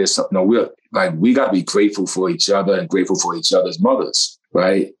just want to say this. We got to be grateful for each other and grateful for each other's mothers,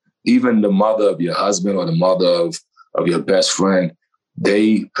 right? Even the mother of your husband or the mother of your best friend,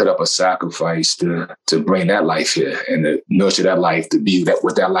 they put up a sacrifice to bring that life here and to nurture that life to be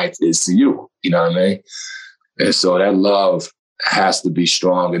what that life is to you. You know what I mean? And so that love has to be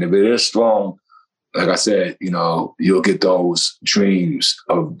strong. And if it is strong, like I said, you'll get those dreams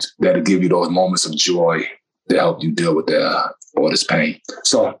that'll give you those moments of joy to help you deal with all this pain.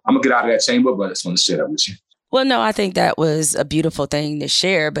 So I'm going to get out of that chamber, but I just want to share that with you. Well, no, I think that was a beautiful thing to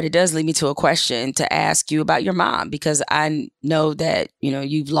share, but it does lead me to a question to ask you about your mom, because I know that,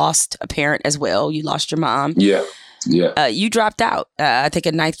 you've lost a parent as well. You lost your mom. Yeah. Yeah. You dropped out, I think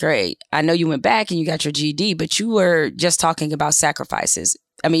in 9th grade. I know you went back and you got your GED, but you were just talking about sacrifices.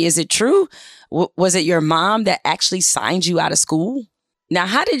 I mean, is it true? Was it your mom that actually signed you out of school? Now,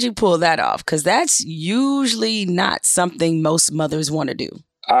 how did you pull that off? Because that's usually not something most mothers want to do.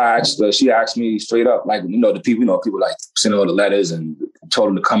 She asked me straight up, like, the people, people like sending all the letters and told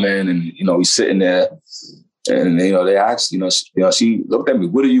them to come in and, we sitting there and, they asked, she looked at me,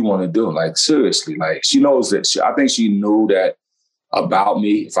 what do you want to do? Like, seriously, like she knows that. I think she knew that about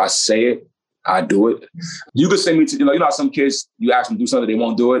me. If I say it, I do it. You could send me to, how some kids, you ask them to do something, they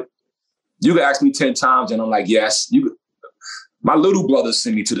won't do it. You could ask me 10 times and I'm like, yes. My little brothers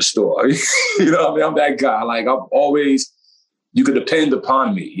send me to the store. You know what I mean? I'm that guy. Like I'm always, you could depend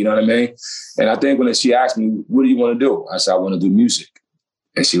upon me. You know what I mean? And I think when she asked me, what do you want to do? I said, I want to do music.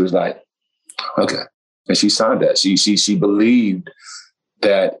 And she was like, okay. And she signed that. She believed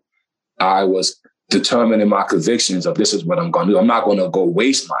that I was determined in my convictions of this is what I'm going to do. I'm not going to go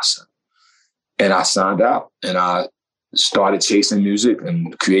waste myself. And I signed out and I started chasing music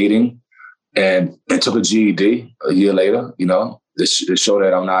and creating and took a GED a year later, to show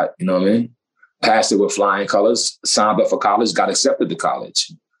that I'm not, passed it with flying colors, signed up for college, got accepted to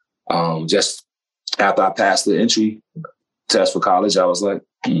college. Just after I passed the entry test for college, I was like,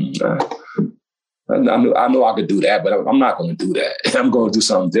 I know I could do that, but I'm not going to do that. I'm going to do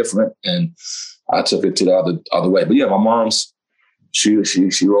something different. And I took it to the other way. But yeah, my mom's, she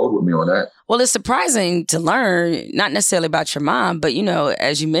rolled with me on that. Well, it's surprising to learn, not necessarily about your mom, but,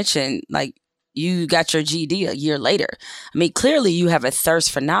 as you mentioned, like you got your GED a year later. I mean, clearly you have a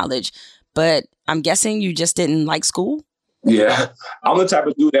thirst for knowledge, but I'm guessing you just didn't like school? Yeah, I'm the type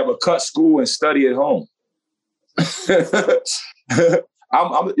of dude that would cut school and study at home. It'll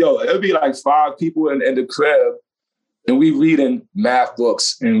be like 5 people in the crib and we reading math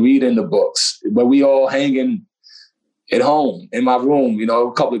books and reading the books, but we all hanging at home in my room,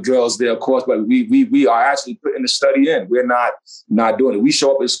 a couple of girls there, of course, but we are actually putting the study in. We're not doing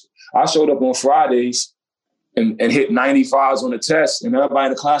it. I showed up on Fridays and hit 95s on the test, and everybody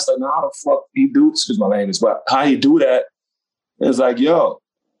in the class like, how the fuck he do? Excuse my language, but how he do that? It's like,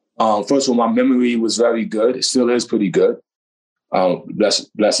 first of all, my memory was very good. It still is pretty good.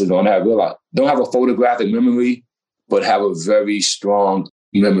 Blessings on that. Don't have a photographic memory, but have a very strong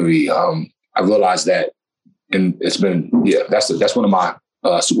memory. I realized that. And it's been, that's one of my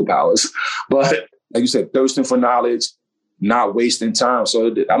superpowers. But like you said, thirsting for knowledge, not wasting time.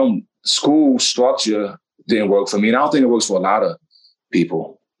 So school structure didn't work for me. And I don't think it works for a lot of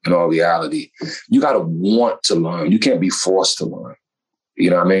people in all reality. You got to want to learn. You can't be forced to learn. You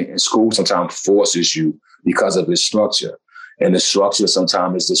know what I mean? And school sometimes forces you because of its structure. And the structure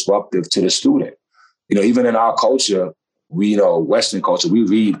sometimes is disruptive to the student. Even in our culture, Western culture, we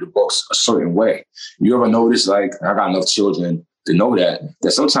read the books a certain way. You ever notice, like, I got enough children to know that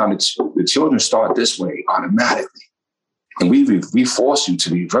sometimes the children start this way automatically. And we force you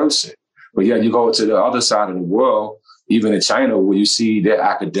to reverse it. But yeah, you go to the other side of the world, even in China, where you see their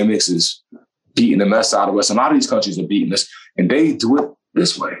academics is beating the mess out of us. A lot of these countries are beating us, and they do it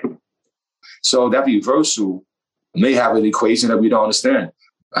this way. So that reversal may have an equation that we don't understand.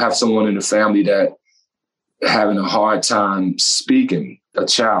 I have someone in the family that having a hard time speaking, a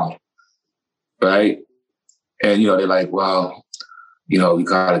child, right? And, they're like, well, we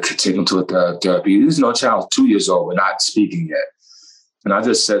got to take him to a therapy. This child's 2 years old. We're not speaking yet. And I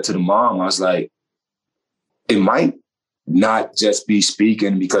just said to the mom, I was like, it might not just be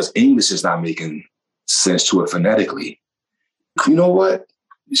speaking because English is not making sense to her phonetically. You know what?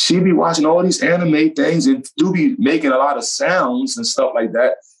 She be watching all these anime things and do be making a lot of sounds and stuff like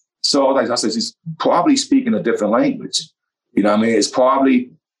that. So like I said, she's probably speaking a different language. You know what I mean? It's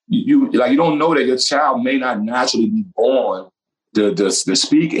probably, you don't know that your child may not naturally be born to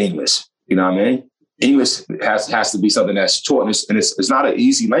speak English. You know what I mean? English has to be something that's taught, and it's not an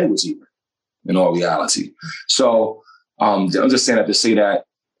easy language even, in all reality. So I'm just saying that to say that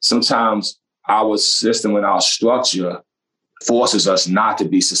sometimes our system and our structure forces us not to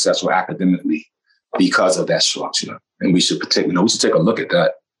be successful academically because of that structure. And we should take a look at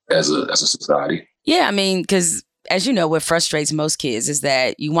that as a society. Yeah, I mean, because as you know, what frustrates most kids is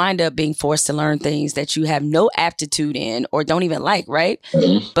that you wind up being forced to learn things that you have no aptitude in or don't even like, right?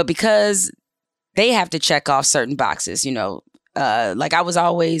 Mm-hmm. But because they have to check off certain boxes, like I was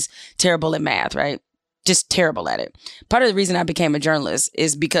always terrible at math, right? Just terrible at it. Part of the reason I became a journalist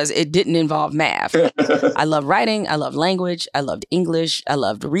is because it didn't involve math. I love writing. I love language. I loved English. I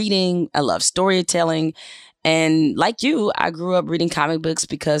loved reading. I love storytelling. And like you, I grew up reading comic books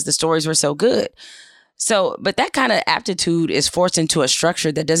because the stories were so good. So, but that kind of aptitude is forced into a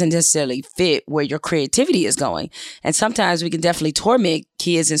structure that doesn't necessarily fit where your creativity is going. And sometimes we can definitely torment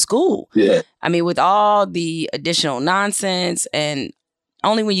kids in school. Yeah. I mean, with all the additional nonsense, and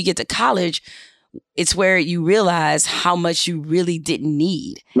only when you get to college, it's where you realize how much you really didn't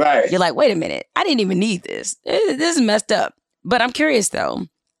need. Right. You're like, wait a minute, I didn't even need this. This is messed up. But I'm curious though,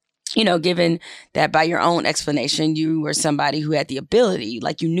 given that by your own explanation, you were somebody who had the ability,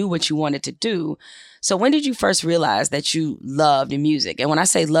 like you knew what you wanted to do. So when did you first realize that you loved music? And when I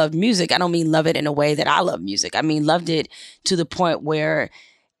say loved music, I don't mean love it in a way that I love music. I mean, loved it to the point where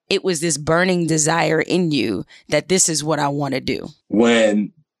it was this burning desire in you that this is what I want to do.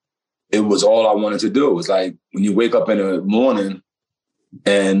 When it was all I wanted to do. It was like when you wake up in the morning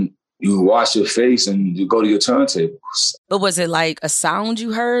and you wash your face and you go to your turntables. But was it like a sound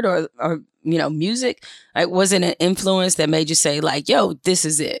you heard or music? Like, was it an influence that made you say like, yo, this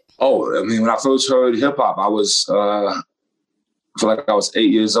is it? Oh, I mean, when I first heard hip hop, I was, I feel like I was 7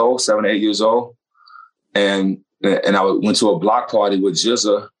 or 8 years old. And I went to a block party with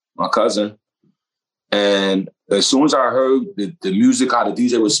RZA, my cousin. And as soon as I heard the music, how the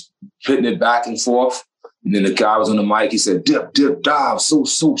DJ was hitting it back and forth, and then the guy was on the mic, he said, dip, dip, dive, so,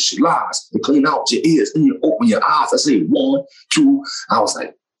 slides, to clean out your ears and you open your eyes. I say 1, 2. I was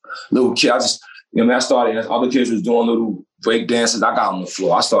like, little kid, I started, other kids was doing little break dances. I got on the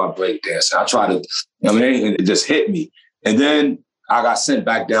floor. I started break dancing. I tried to, and it just hit me. And then I got sent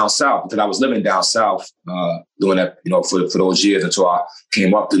back down south because I was living down south doing that, for those years until I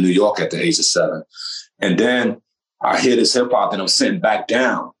came up to New York at the age of 7. And then I hear this hip hop and I'm sitting back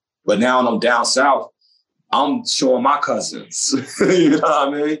down. But now when I'm down south, I'm showing my cousins, you know what I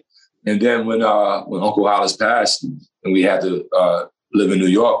mean? And then when Uncle Hollis passed and we had to live in New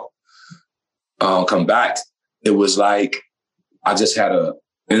York, come back, it was like I just had an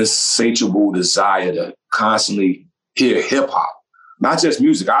insatiable desire to constantly hear hip hop, not just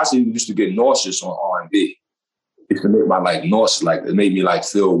music. I actually used to get nauseous on R&B. It used to make my nauseous, it made me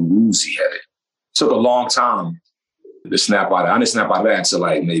feel woozy headed. Took a long time to snap out of it. I didn't snap out of that until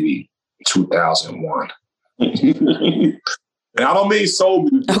maybe 2001. And I don't mean soul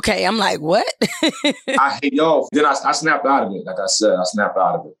music. Okay, I'm like, what? Then I snapped out of it. Like I said, I snapped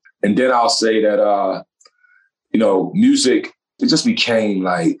out of it. And then I'll say that, music, it just became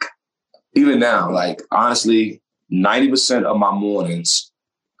even now, honestly, 90% of my mornings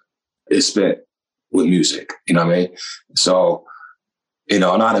is spent with music. You know what I mean? So, I'm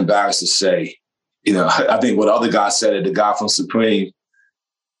not embarrassed to say, I think what the other guy said, the guy from Supreme,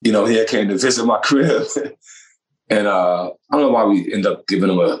 he came to visit my crib. And I don't know why we end up giving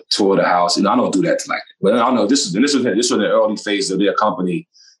him a tour of the house. I don't do that but I don't know. This was the early phase of their company.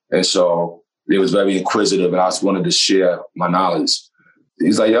 And so they was very inquisitive and I just wanted to share my knowledge.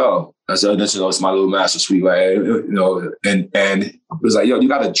 He's like, yo, I said, it's my little master suite, right? And it was like, yo, you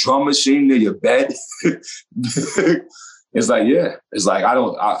got a drum machine near your bed? It's like, yeah. It's like,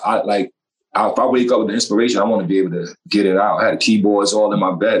 if I wake up with the inspiration, I want to be able to get it out. I had keyboards all in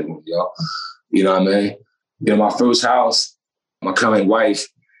my bedroom, yo. You know what I mean? In my first house, my current wife,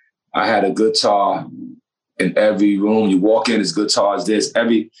 I had a guitar in every room. You walk in, there's guitars,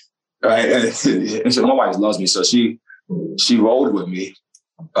 right? And so my wife loves me, so she rolled with me.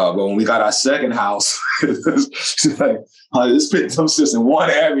 But when we got our second house, she's like, let's put some shit in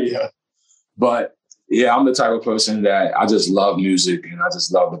one area. But, Yeah, I'm the type of person that I just love music and I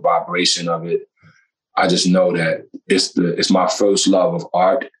just love the vibration of it. I just know that it's my first love of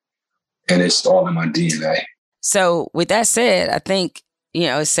art and it's all in my DNA. So with that said, I think,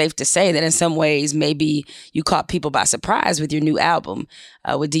 it's safe to say that in some ways, maybe you caught people by surprise with your new album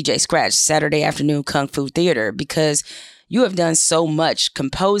with DJ Scratch, Saturday Afternoon Kung Fu Theater, because you have done so much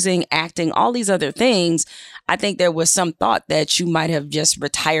composing, acting, all these other things. I think there was some thought that you might have just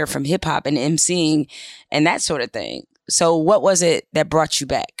retired from hip hop and MCing and that sort of thing. So what was it that brought you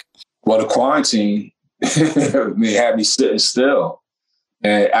back? Well, the quarantine had me sitting still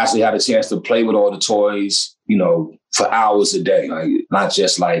and actually had a chance to play with all the toys, for hours a day, like not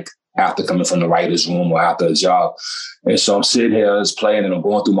just like after coming from the writer's room or after a job. And so I'm sitting here just playing and I'm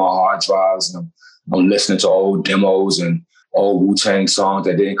going through my hard drives and I'm listening to old demos and old Wu-Tang songs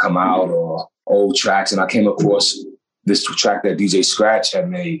that didn't come out or old tracks. And I came across this track that DJ Scratch had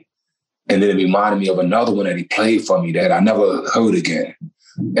made. And then it reminded me of another one that he played for me that I never heard again.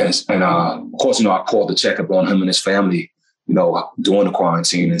 And of course, I called to check up on him and his family, during the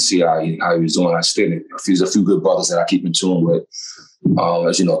quarantine and see how he was doing. I stayed a few good brothers that I keep in tune with,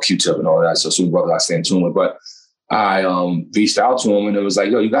 as you know, Q-Tip and all that. So some brothers I stay in tune with. But I reached out to him and it was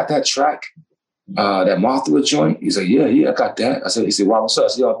like, yo, you got that track, that Martha joint? He's like, yeah, I got that. He said, wow, what's up? I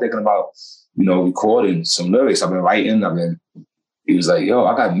said, yo, I'm thinking about, recording some lyrics. I've been writing. He was like, yo,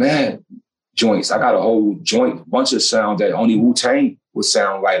 I got mad joints. I got a whole bunch of sound that only Wu-Tang would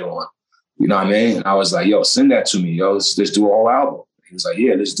sound right on. You know what I mean? And I was like, yo, send that to me. Yo, let's do a whole album. He was like,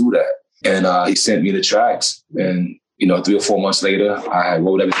 yeah, let's do that. And he sent me the tracks. And, 3 or 4 months later, I had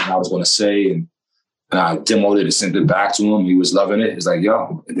wrote everything I was going to say. And I demoed it and sent it back to him. He was loving it. He's like,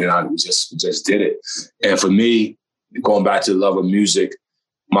 yo. And then I just did it. And for me, going back to the love of music,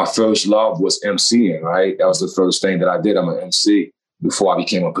 my first love was MCing, right? That was the first thing that I did. I'm an MC before I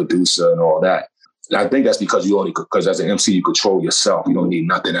became a producer and all that. And I think that's because because as an MC, you control yourself. You don't need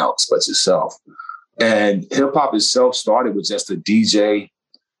nothing else but yourself. And hip hop itself started with just a DJ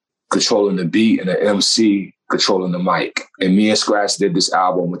controlling the beat and an MC controlling the mic. And me and Scratch did this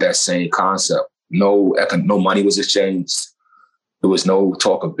album with that same concept. No money was exchanged. There was no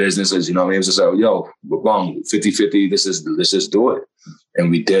talk of businesses. You know what I mean? It was just like, yo, we're wrong, 50-50. Let's just do it.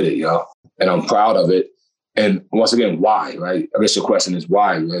 And we did it, yo. And I'm proud of it. And once again, why, right? I guess your question is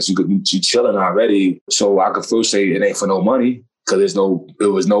why? Because you're chilling already. So I could first say it ain't for no money because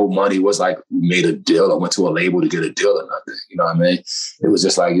there was no money. It was like we made a deal. I went to a label to get a deal or nothing. You know what I mean? It was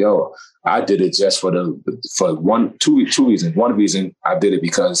just like, yo, I did it just for two reasons. One reason I did it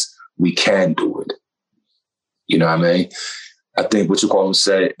because we can do it. You know what I mean? I think what you call him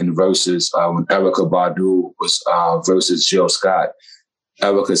said in verses when Erykah Badu was versus Jill Scott,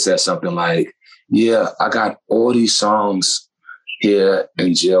 Erykah said something like, yeah, I got all these songs here.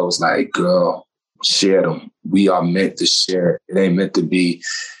 And Jill was like, girl, share them. We are meant to share. It ain't meant to be.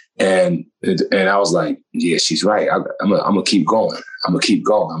 And I was like, yeah, she's right. I'm gonna keep going. I'm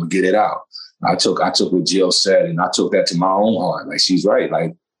gonna get it out. I took what Jill said and I took that to my own heart. Like, she's right.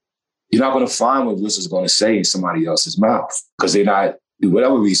 Like, you're not going to find what RZA's going to say in somebody else's mouth because they're not,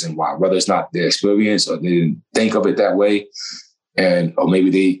 whatever reason why, whether it's not their experience or they didn't think of it that way. Or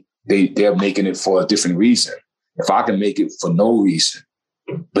maybe they're making it for a different reason. If I can make it for no reason,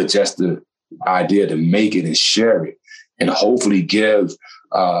 but just the idea to make it and share it and hopefully give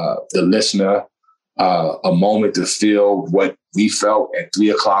the listener a moment to feel what we felt at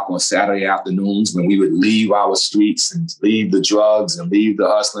 3:00 on Saturday afternoons when we would leave our streets and leave the drugs and leave the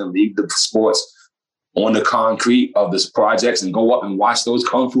hustling, leave the sports on the concrete of this projects and go up and watch those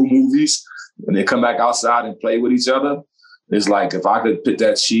Kung Fu movies and then come back outside and play with each other. It's like, if I could put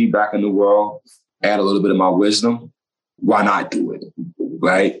that chi back in the world, add a little bit of my wisdom, why not do it,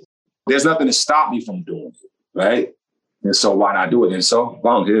 right? There's nothing to stop me from doing it, right? And so why not do it? And so,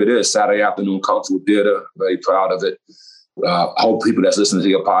 boom, here it is, Saturday Afternoon Kung Fu Theater. Very proud of it. I hope people that's listening to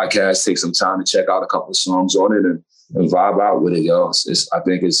your podcast take some time to check out a couple of songs on it and vibe out with it, yo. I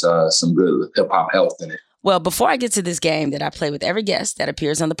think it's some good hip-hop health in it. Well, before I get to this game that I play with every guest that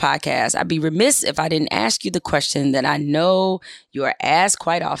appears on the podcast, I'd be remiss if I didn't ask you the question that I know you are asked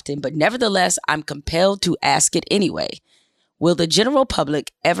quite often, but nevertheless, I'm compelled to ask it anyway. Will the general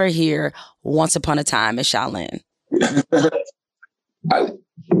public ever hear Once Upon a Time in Shaolin?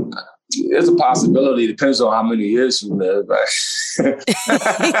 There's a possibility. Depends on how many years you live.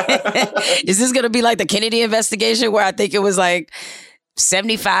 Is this going to be like the Kennedy investigation where I think it was like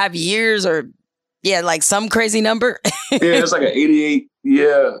 75 years or Yeah, like some crazy number. Yeah, it's like an 88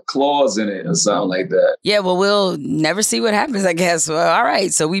 clause in it or something like that. Yeah, well, we'll never see what happens, I guess. Well, all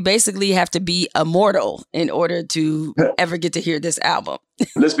right. So we basically have to be immortal in order to ever get to hear this album.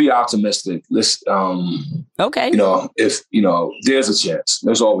 Let's be optimistic. Let's, okay. If, there's a chance.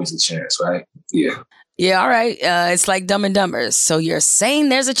 There's always a chance, right? Yeah. Yeah, all right. It's like Dumb and Dumber. So you're saying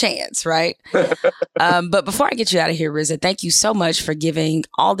there's a chance, right? But before I get you out of here, RZA, thank you so much for giving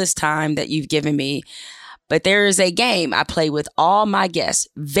all this time that you've given me. But there is a game I play with all my guests.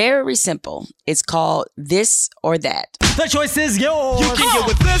 Very simple. It's called This or That. The choice is yours. You can get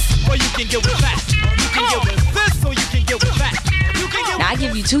with this or you can get with that. You can get with this or you can get with that. Now, I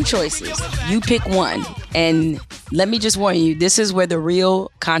give you two choices. You pick one. And let me just warn you, this is where the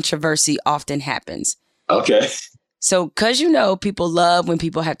real controversy often happens. Okay. So, because people love when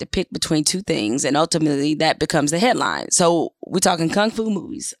people have to pick between two things, and ultimately that becomes the headline. So, we're talking Kung Fu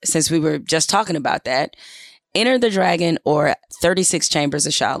movies, since we were just talking about that. Enter the Dragon or 36 Chambers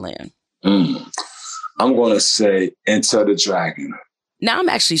of Shaolin? I'm going to say Enter the Dragon. Now, I'm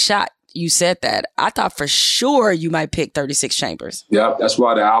actually shocked you said that. I thought for sure you might pick 36 Chambers. Yeah, that's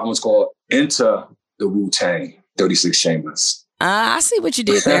why the album's called Enter the Wu-Tang, 36 Chambers. I see what you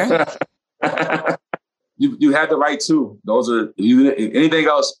did there. You had the right two. Those are, anything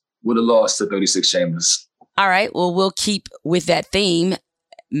else would have lost to 36 Chambers. All right. Well, we'll keep with that theme.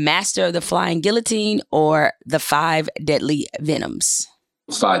 Master of the Flying Guillotine or the 5 Deadly Venoms?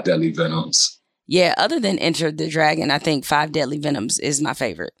 5 Deadly Venoms. Yeah, other than Enter the Dragon, I think 5 Deadly Venoms is my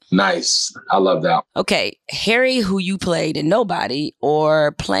favorite. Nice. I love that. Okay. Harry, who you played in Nobody,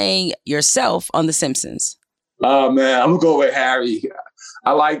 or playing yourself on The Simpsons? Oh, man. I'm going to go with Harry.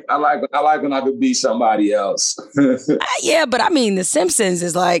 I like when I could be somebody else. Yeah, but I mean, The Simpsons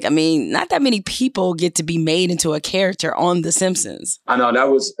is like, not that many people get to be made into a character on The Simpsons. I know that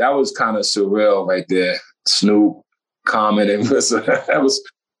was kind of surreal right there. Snoop, Common, and that was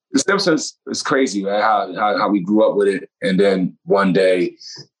The Simpsons is crazy, right? How we grew up with it, and then one day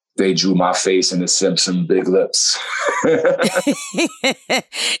they drew my face in The Simpsons big lips.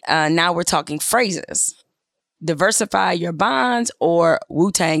 Now we're talking phrases. Diversify your bonds or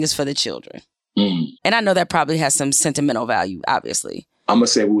Wu-Tang is for the children. And I know that probably has some sentimental value, obviously. I'm going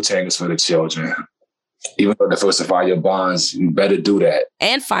to say Wu-Tang is for the children. Even though diversify your bonds, you better do that.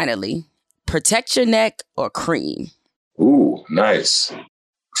 And finally, protect your neck or Cream. Ooh, nice.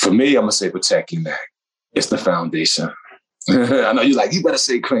 For me, I'm going to say protect your neck. It's the foundation. I know you're like, you better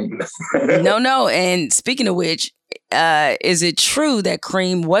say Cream. No. And speaking of which, is it true that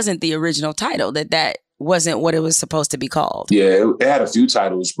Cream wasn't the original title, that wasn't what it was supposed to be called? Yeah, it had a few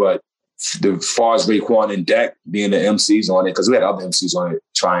titles, but as far as Raekwon and Deck being the MCs on it, because we had other MCs on it,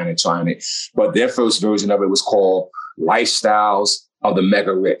 trying it. But their first version of it was called Lifestyles of the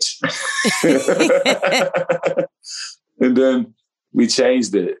Mega Rich. And then we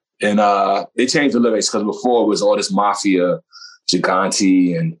changed it. And they changed the lyrics because before it was all this mafia,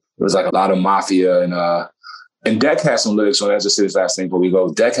 Gigante, and it was like a lot of mafia. And Deck had some lyrics on it. I just say this last thing before we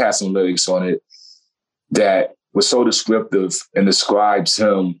go. Deck had some lyrics on it that was so descriptive and describes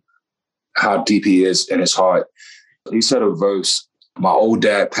him, how deep he is in his heart. He said a verse, my old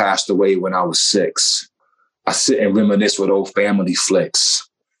dad passed away when I was 6. I sit and reminisce with old family flicks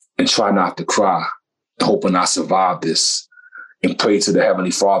and try not to cry, hoping I survive this and pray to the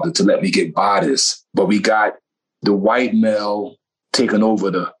Heavenly Father to let me get by this. But we got the white male taking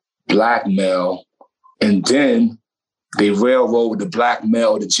over the black male, and then they railroad the black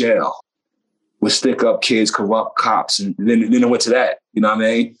male to jail. With stick-up kids, corrupt cops, and then it went to that, you know what I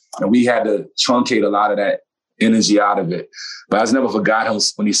mean? And we had to truncate a lot of that energy out of it. But I just never forgot him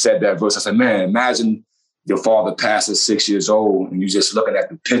when he said that verse. I said, man, imagine your father passed at 6 years old and you're just looking at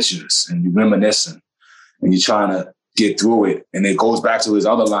the pictures and you're reminiscing and you're trying to get through it. And it goes back to his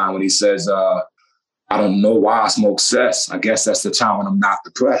other line when he says, I don't know why I smoke cess. I guess that's the time when I'm not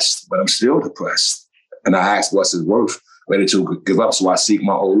depressed, but I'm still depressed. And I ask, what's his worth? Ready to give up, so I seek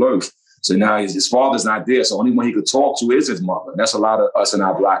my old earth. So now his father's not there. So the only one he could talk to is his mother. And that's a lot of us in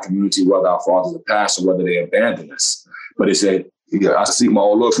our Black community, whether our fathers are passed or whether they abandon us. But he said, I seek my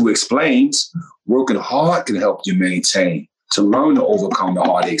old Lord, who explains working hard can help you maintain to learn to overcome the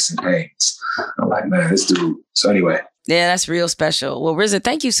heartaches and pains. I'm like, man, this dude. So anyway. Yeah, that's real special. Well, RZA,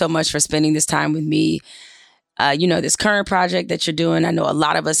 thank you so much for spending this time with me. This current project that you're doing, I know a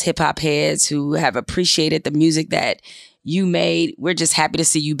lot of us hip hop heads who have appreciated the music that you made. We're just happy to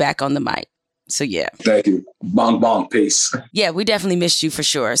see you back on the mic. So yeah. Thank you. Bong bong, peace. Yeah, we definitely missed you for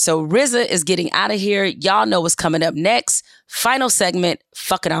sure. So RZA is getting out of here. Y'all know what's coming up next. Final segment,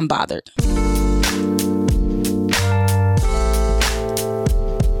 Fuck It, I'm Bothered.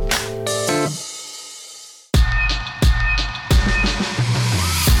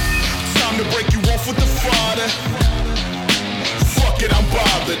 off with the Friday. Fuck it, I'm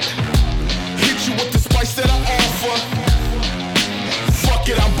bothered. Hit you with the spice that I offer. Fuck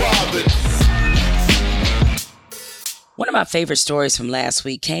it, I'm bothered. One of my favorite stories from last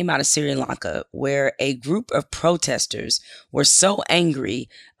week came out of Sri Lanka, where a group of protesters were so angry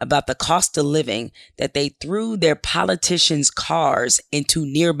about the cost of living that they threw their politicians' cars into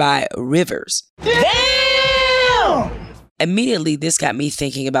nearby rivers. Damn! Immediately, this got me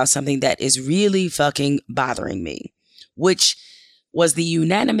thinking about something that is really fucking bothering me, which was the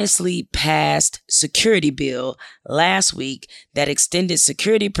unanimously passed security bill last week that extended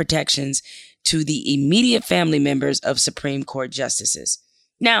security protections to the immediate family members of Supreme Court justices.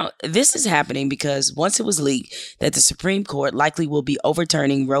 Now, this is happening because once it was leaked that the Supreme Court likely will be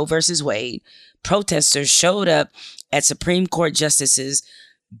overturning Roe versus Wade, protesters showed up at Supreme Court Justices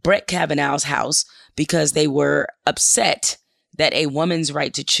Brett Kavanaugh's house because they were upset that a woman's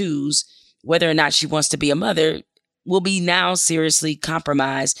right to choose whether or not she wants to be a mother will be now seriously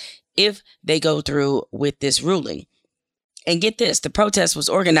compromised if they go through with this ruling. And get this, the protest was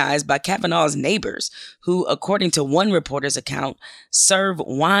organized by Kavanaugh's neighbors, who, according to one reporter's account, serve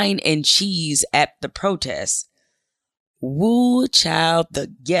wine and cheese at the protest. Woo, child, the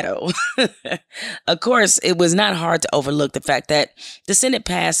ghetto. Of course, it was not hard to overlook the fact that the Senate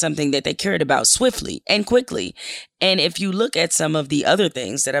passed something that they cared about swiftly and quickly. And if you look at some of the other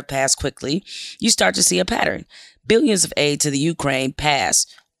things that have passed quickly, you start to see a pattern. Billions of aid to the Ukraine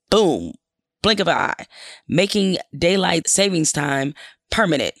passed. Boom. Blink of an eye. Making daylight savings time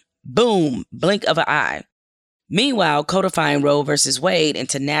permanent. Boom. Blink of an eye. Meanwhile, codifying Roe versus Wade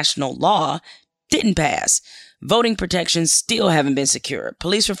into national law didn't pass. Voting protections still haven't been secured.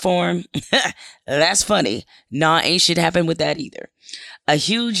 Police reform, that's funny. Nah, ain't shit happened with that either. A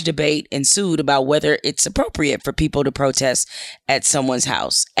huge debate ensued about whether it's appropriate for people to protest at someone's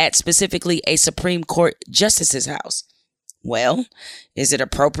house, at specifically a Supreme Court justice's house. Well, is it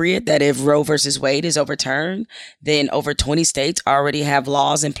appropriate that if Roe versus Wade is overturned, then over 20 states already have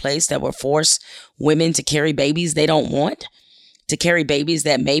laws in place that will force women to carry babies they don't want, to carry babies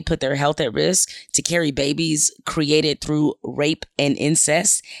that may put their health at risk, to carry babies created through rape and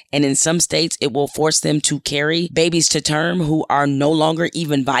incest, and in some states it will force them to carry babies to term who are no longer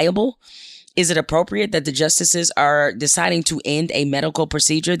even viable? Is it appropriate that the justices are deciding to end a medical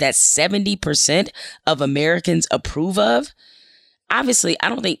procedure that 70% of Americans approve of? Obviously, I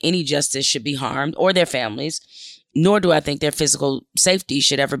don't think any justice should be harmed or their families, nor do I think their physical safety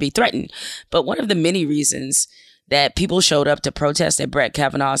should ever be threatened. But one of the many reasons that people showed up to protest at Brett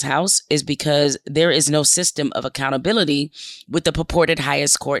Kavanaugh's house is because there is no system of accountability with the purported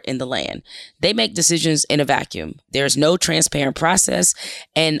highest court in the land. They make decisions in a vacuum. There's no transparent process,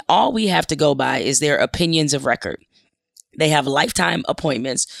 and all we have to go by is their opinions of record. They have lifetime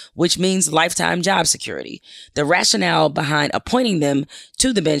appointments, which means lifetime job security. The rationale behind appointing them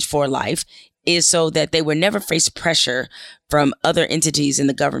to the bench for life is so that they would never face pressure from other entities in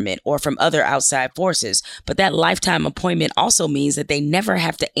the government or from other outside forces. But that lifetime appointment also means that they never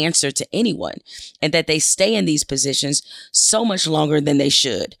have to answer to anyone and that they stay in these positions so much longer than they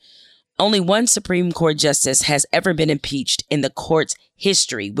should. Only one Supreme Court justice has ever been impeached in the court's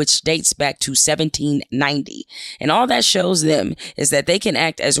history, which dates back to 1790. And all that shows them is that they can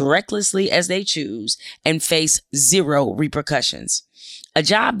act as recklessly as they choose and face zero repercussions. A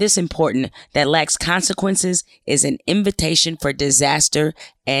job this important that lacks consequences is an invitation for disaster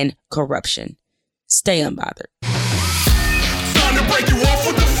and corruption. Stay unbothered. Time to break you off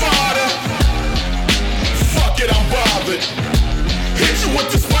with the Friday. Fuck it, I'm bothered. Hit you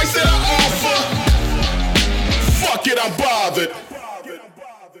with the spice that I offer. Fuck it, I'm bothered.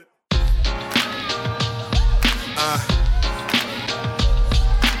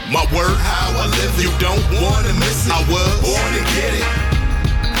 My word, how I live it. You don't wanna miss it. I was born to get it.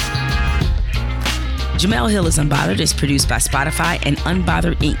 Jemele Hill is Unbothered is produced by Spotify and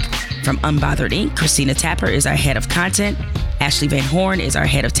Unbothered Inc. From Unbothered Inc., Christina Tapper is our head of content. Ashley Van Horn is our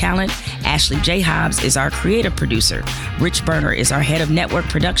head of talent. Ashley J. Hobbs is our creative producer. Rich Berner is our head of network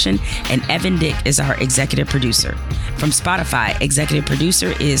production. And Evan Dick is our executive producer. From Spotify, executive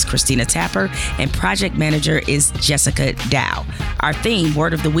producer is Christina Tapper and project manager is Jessica Dow. Our theme,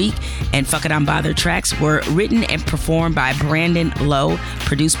 Word of the Week, and Fuck It I'm Bothered tracks were written and performed by Brandon Lowe,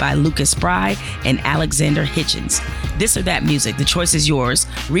 produced by Lucas Spry and Alexander Hitchens. This or That Music, the choice is yours,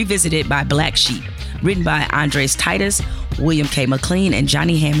 revisited by Black Sheep. Written by Andres Titus, William K. McLean, and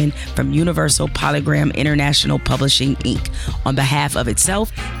Johnny Hammond from Universal Polygram International Publishing, Inc. on behalf of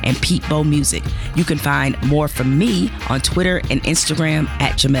itself and Pete Bow Music. You can find more from me on Twitter and Instagram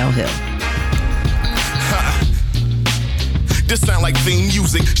at Jemele Hill. This sound like theme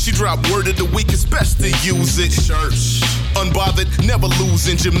music. She dropped word of the week, it's best to use it. Church. Unbothered, never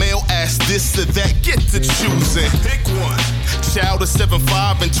losing. Jamel asked this or that, get to choosing. Pick one. Child of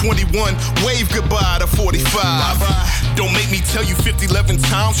 7'5" and 21. Wave goodbye to 45. Bye-bye. Don't make me tell you 50-11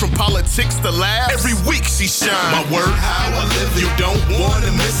 times from politics to laughs. Every week she shine. My word, how I live it. You don't wanna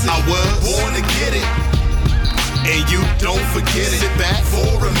miss it. I was born to get it. And you don't forget it. Sit back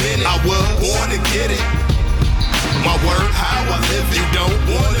for a minute. I was born to get it. My word, how I live it. You don't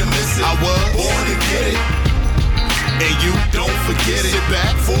wanna miss it. I was born to get it. And you don't forget it. Sit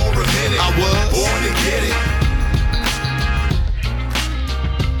back for a minute. I was born to get it.